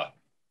bylaw.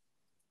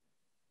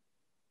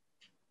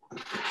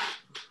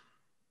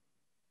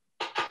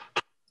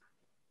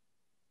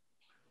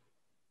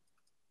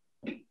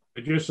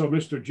 Just so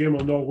Mr. Jim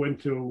will know when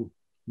to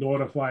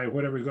notify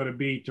whatever it's going to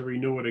be to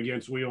renew it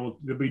against. We're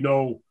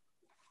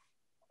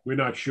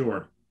not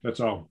sure. That's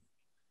all.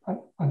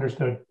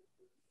 Understood.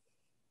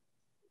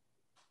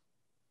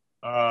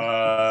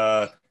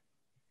 So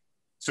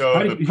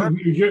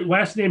is your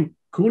last name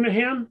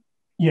Cunahan?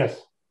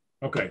 Yes.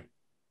 Okay.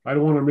 I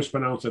don't want to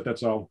mispronounce it.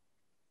 That's all.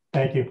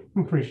 Thank you.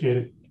 Appreciate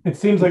it. It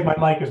seems like my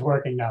mic is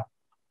working now.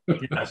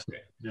 Yes.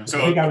 So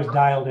I think I was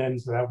dialed in,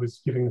 so that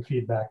was giving the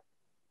feedback.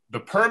 The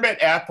permit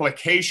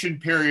application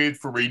period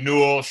for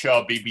renewal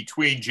shall be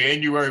between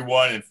January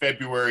 1 and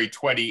February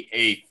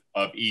 28th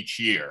of each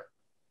year.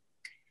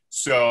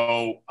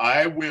 So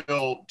I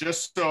will,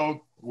 just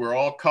so we're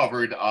all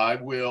covered, I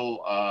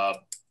will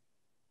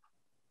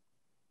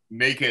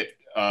make it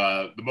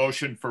the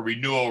motion for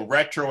renewal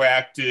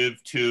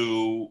retroactive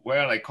to,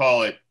 well, I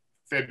call it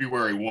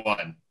February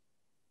 1.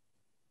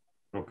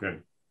 Okay.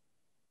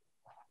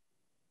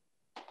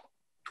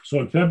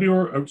 So in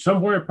February,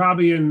 somewhere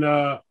probably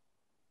in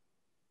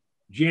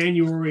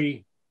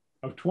January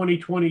of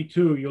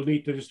 2022, you'll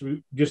need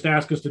to just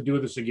ask us to do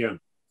this again.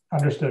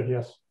 Understood,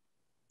 yes.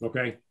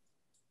 Okay.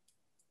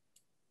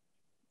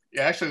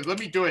 Yeah, actually, let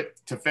me do it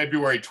to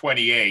February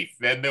 28th.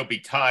 Then there'll be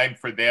time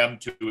for them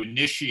to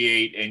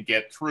initiate and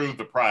get through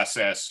the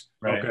process.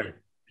 Right. Okay.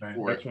 Right.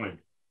 That's fine.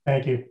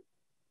 Thank you.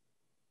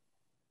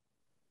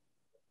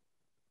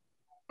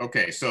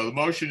 Okay, so the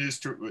motion is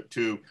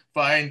to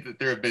find that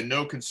there have been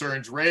no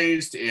concerns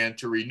raised and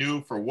to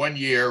renew for 1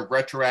 year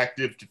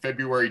retroactive to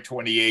February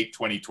 28,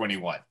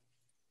 2021.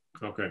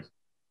 Okay.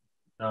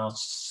 I'll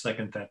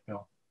second that,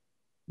 Bill.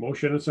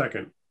 Motion and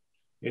second.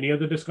 Any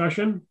other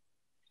discussion?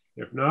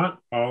 If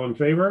not, all in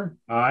favor?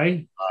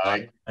 Aye.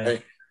 Aye.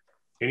 Aye.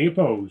 Any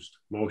opposed?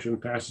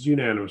 Motion passes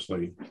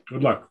unanimously.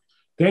 Good luck.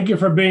 Thank you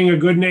for being a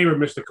good neighbor,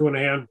 Mr.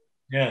 Cunahan.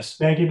 Yes.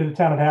 Thank you to the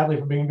town of Hadley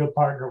for being a good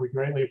partner. We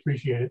greatly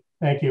appreciate it.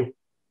 Thank you.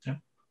 Yeah.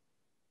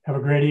 Have a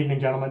great evening,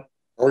 gentlemen.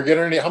 Are we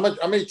getting any, how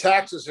many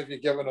taxes have you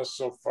given us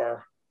so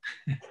far?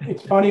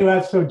 It's funny you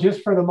ask. So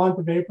just for the month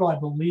of April, I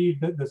believe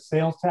that the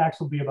sales tax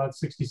will be about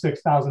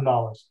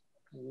 $66,000.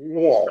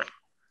 Whoa.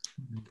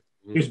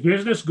 Is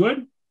business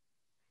good?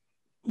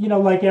 You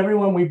know, like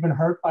everyone, we've been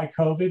hurt by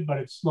COVID, but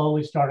it's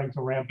slowly starting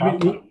to ramp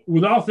up.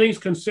 With all things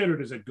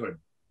considered, is it good?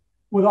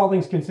 With all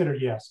things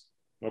considered, yes.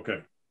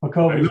 Okay. But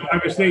COVID,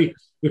 obviously,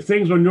 if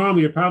things were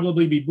normal, you'd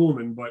probably be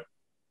booming, but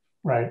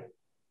right.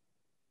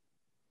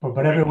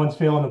 But everyone's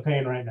feeling the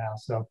pain right now.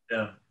 So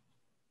yeah.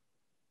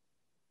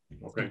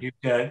 Okay.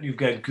 You've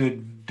got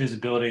good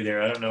visibility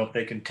there. I don't know if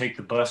they can take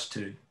the bus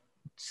to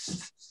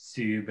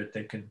see you, but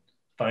they can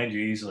find you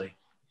easily.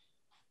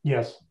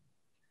 Yes.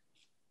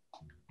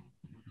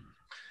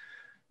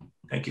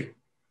 Thank you.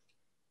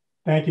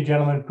 Thank you,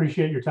 gentlemen.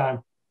 Appreciate your time.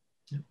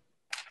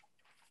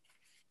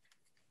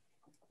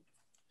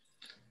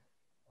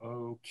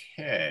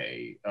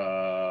 Okay.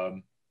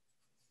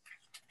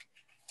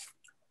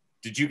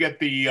 Did you get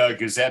the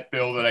Gazette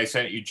bill that I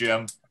sent you,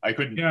 Jim? I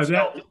couldn't. Yeah,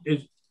 that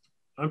is.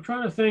 I'm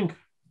trying to think.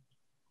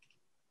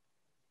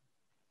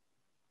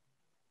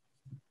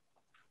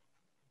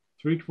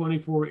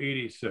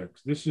 $324.86.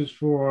 This is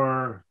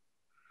for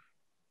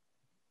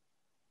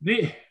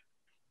the.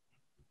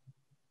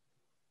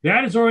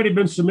 That has already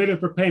been submitted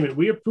for payment.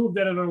 We approved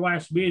that at our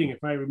last meeting,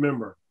 if I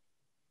remember.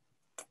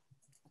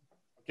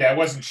 Okay, I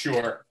wasn't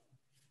sure.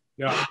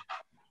 Yeah.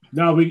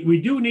 Now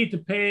we do need to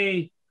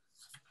pay.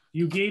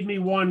 You gave me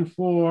one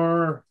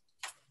for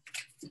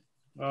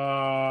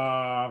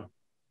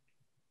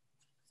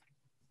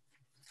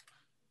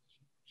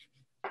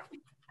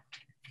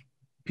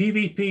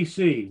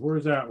PVPC.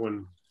 Where's that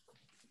one?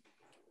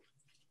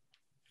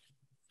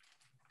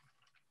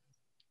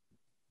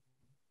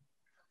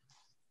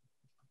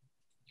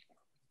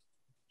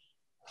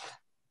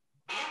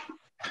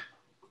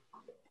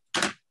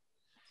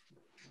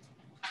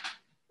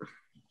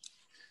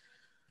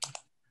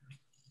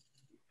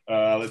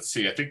 Let's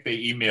see. I think they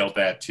emailed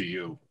that to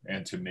you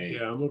and to me.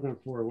 Yeah, I'm looking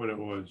for when it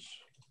was.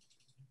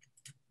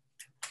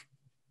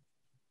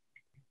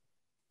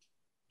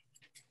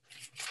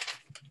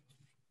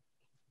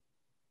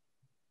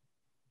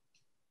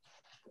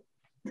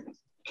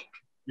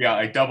 Yeah,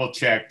 I double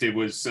checked. It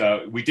was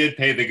we did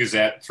pay the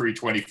Gazette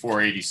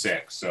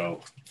 $324.86.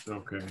 So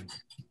okay.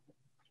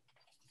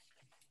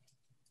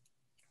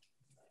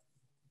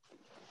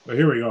 Well,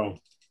 here we go.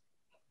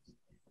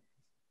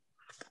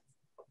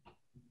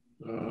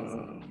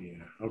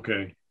 Yeah.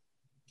 Okay.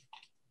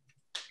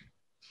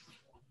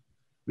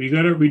 We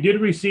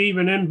did receive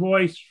an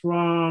invoice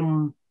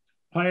from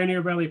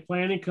Pioneer Valley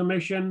Planning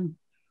Commission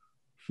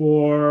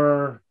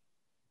for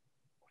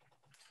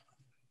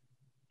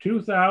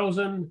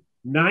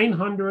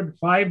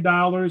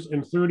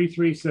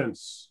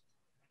 $2,905.33.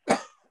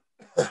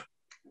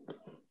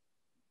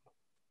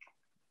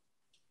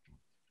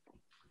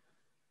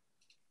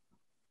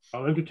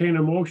 I'll entertain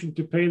a motion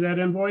to pay that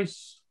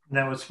invoice.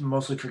 That was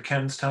mostly for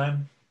Ken's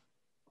time.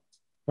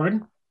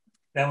 Pardon?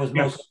 That was yes.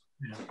 most.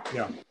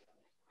 Yeah.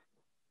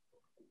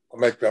 I'll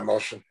make that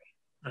motion.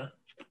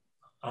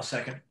 I'll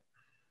second.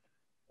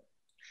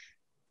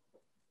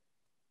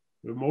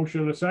 The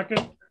motion and a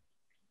second.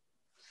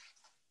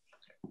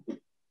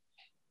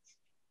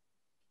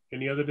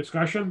 Any other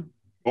discussion?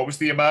 What was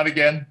the amount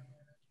again?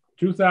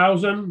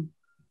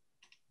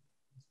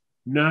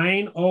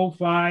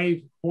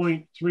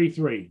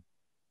 $2,905.33.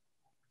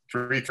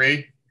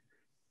 33?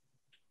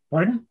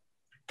 Pardon?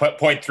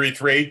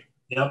 0.33?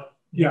 Yep.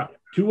 Yeah.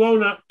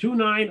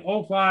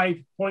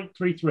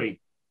 2905.33.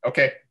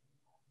 Okay.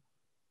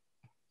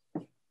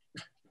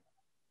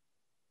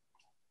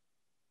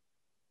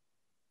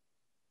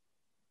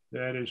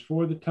 That is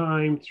for the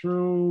time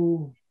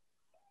through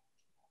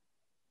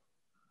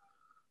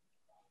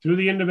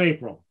the end of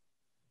April.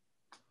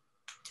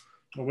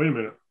 Oh, wait a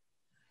minute.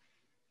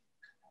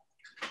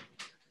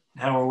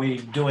 How are we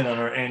doing on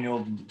our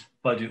annual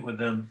budget with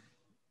them?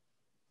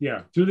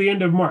 Yeah, through the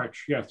end of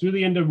March. Yeah, through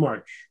the end of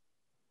March.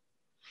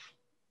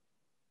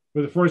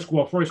 For the first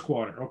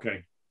quarter.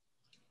 Okay.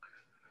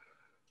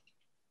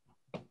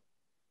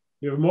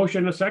 You have a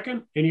motion and a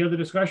second. Any other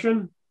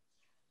discussion?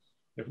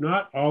 If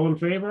not, all in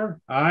favor?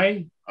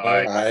 Aye.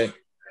 Aye. Aye.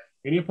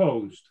 Any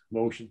opposed?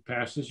 Motion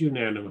passes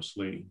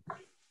unanimously.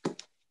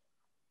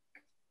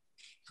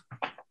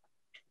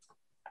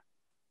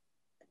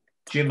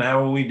 Jim,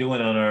 how are we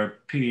doing on our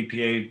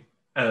PVPC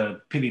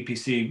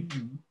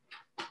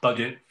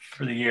budget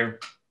for the year?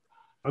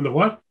 On the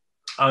what?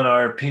 On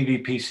our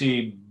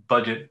PVPC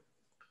budget.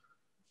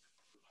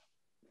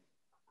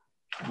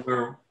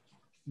 we're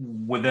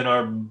within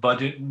our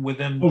budget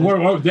within.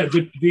 Oh, the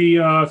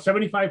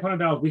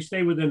 $7,500. We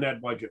stay within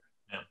that budget.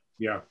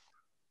 Yeah.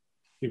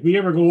 If we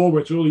ever go over,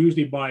 it's really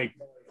usually by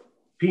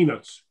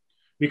peanuts,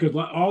 because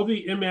all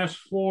the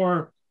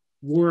MS4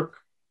 work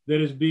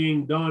that is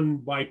being done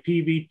by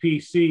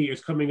PVPC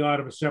is coming out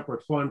of a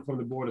separate fund from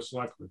the Board of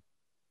Selectmen.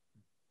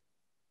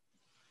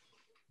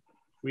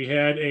 We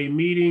had a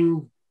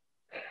meeting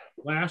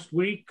last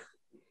week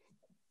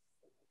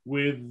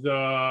with,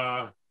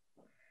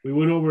 we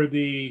went over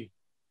I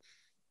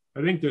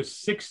think there's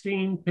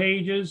 16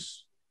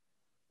 pages,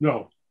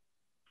 no,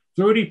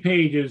 30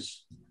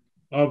 pages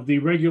of the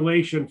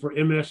regulation for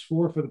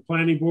MS4 for the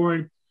planning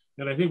board.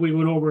 And I think we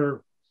went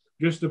over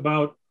just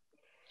about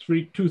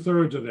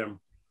 2/3 of them.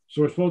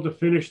 So we're supposed to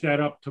finish that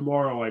up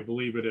tomorrow, I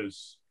believe it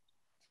is.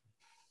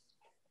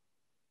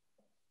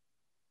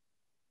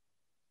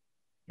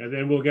 And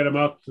then we'll get them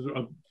out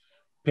to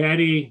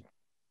Patty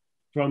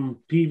from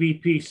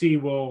PVPC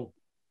will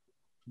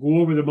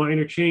go over the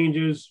minor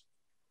changes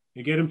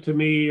and get them to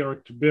me or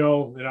to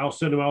Bill, and I'll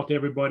send them out to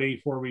everybody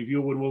for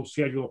review, and we'll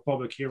schedule a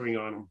public hearing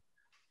on them.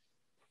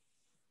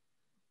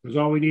 Because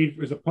all we need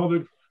is a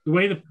public, the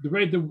way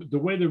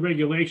the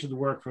regulations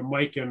work for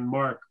Mike and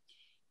Mark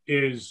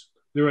is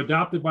they're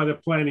adopted by the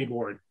planning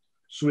board.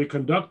 So we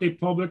conduct a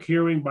public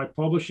hearing by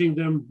publishing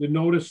them the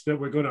notice that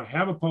we're going to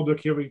have a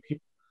public hearing,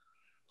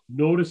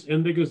 notice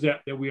in the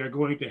Gazette that we are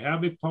going to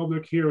have a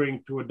public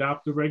hearing to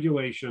adopt the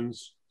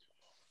regulations.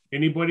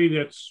 Anybody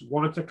that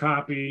wants a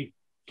copy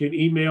can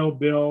email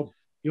Bill.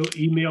 He'll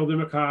email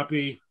them a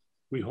copy.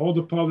 We hold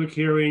a public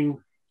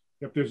hearing.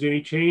 If there's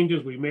any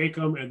changes, we make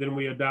them, and then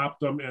we adopt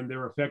them, and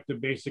they're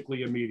effective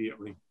basically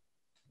immediately.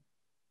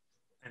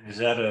 And is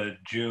that a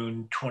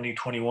June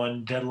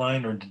 2021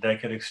 deadline, or did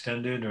that get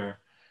extended, or?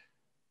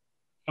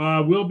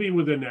 We'll be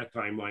within that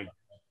timeline.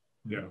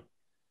 Yeah.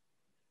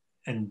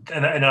 And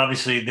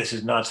obviously, this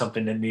is not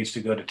something that needs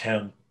to go to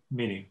town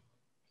meeting.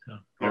 So.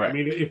 I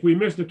mean, if we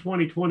missed the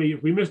 2020,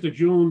 if we missed the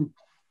June,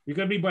 we're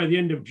going to be by the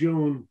end of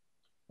June.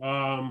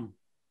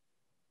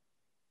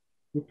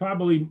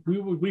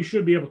 We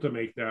should be able to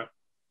make that.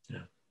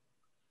 Yeah.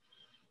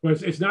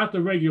 But it's not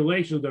the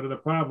regulations that are the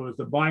problem, it's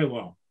the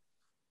bylaw.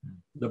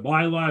 The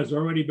bylaw has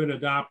already been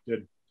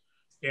adopted,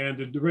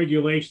 and the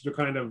regulations are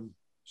kind of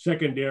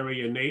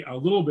secondary, and they a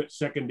little bit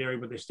secondary,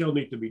 but they still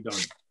need to be done.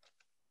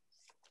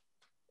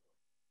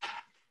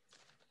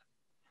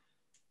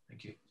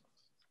 Thank you.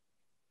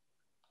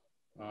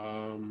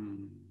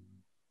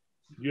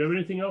 Do you have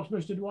anything else,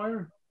 Mr.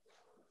 Dwyer?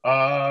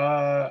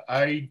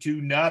 I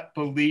do not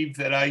believe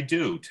that I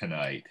do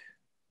tonight.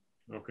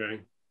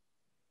 Okay.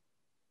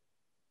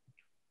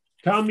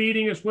 Town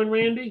meeting is when,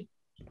 Randy?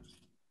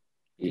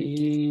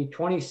 The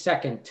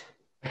 22nd.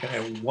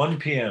 Okay, 1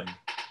 p.m.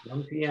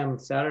 1 p.m.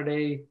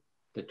 Saturday,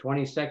 the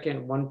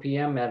 22nd, 1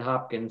 p.m. at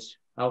Hopkins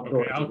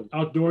outdoors. Okay,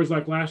 outdoors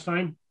like last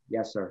time?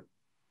 Yes, sir.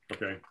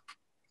 Okay.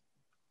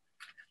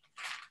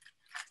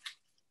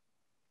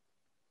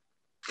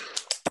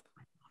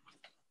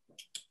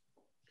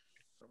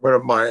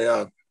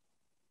 My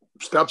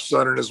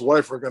stepson and his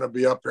wife are going to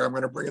be up here. I'm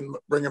going to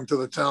bring him to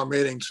the town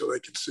meeting so they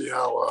can see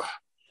how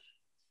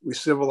we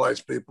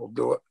civilized people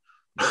do it.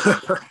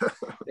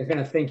 They're going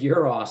to think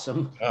you're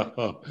awesome. They're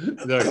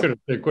going to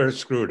think we're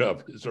screwed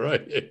up. That's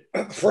right.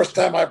 The first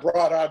time I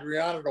brought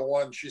Adriana to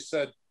one, she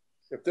said,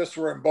 if this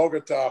were in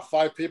Bogota,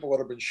 5 people would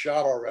have been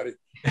shot already.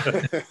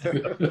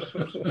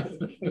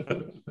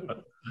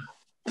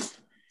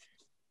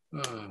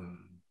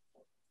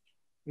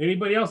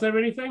 Anybody else have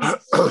anything?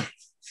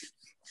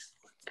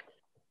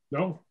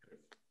 No?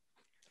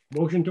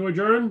 Motion to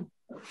adjourn?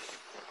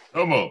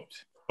 So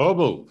moved. So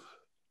moved.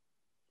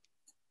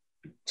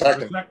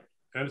 Second.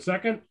 And a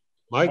second?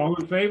 Mike? All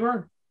in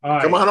favor?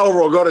 Aye. Come on over.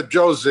 We'll go to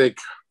Joe Zeke.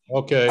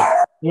 Okay.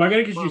 Well, I got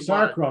to get you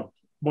sauerkraut,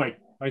 Mike.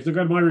 I still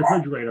got my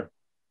refrigerator.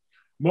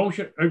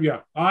 Motion,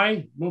 yeah.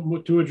 Aye.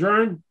 To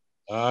adjourn?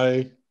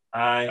 Aye.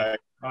 Aye.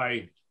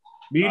 Aye.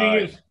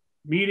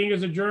 Meeting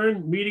is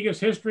adjourned. Meeting is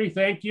history.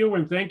 Thank you.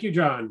 And thank you,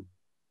 John.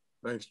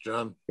 Thanks,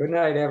 John. Good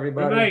night,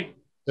 everybody. Good night.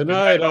 Good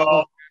night,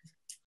 all.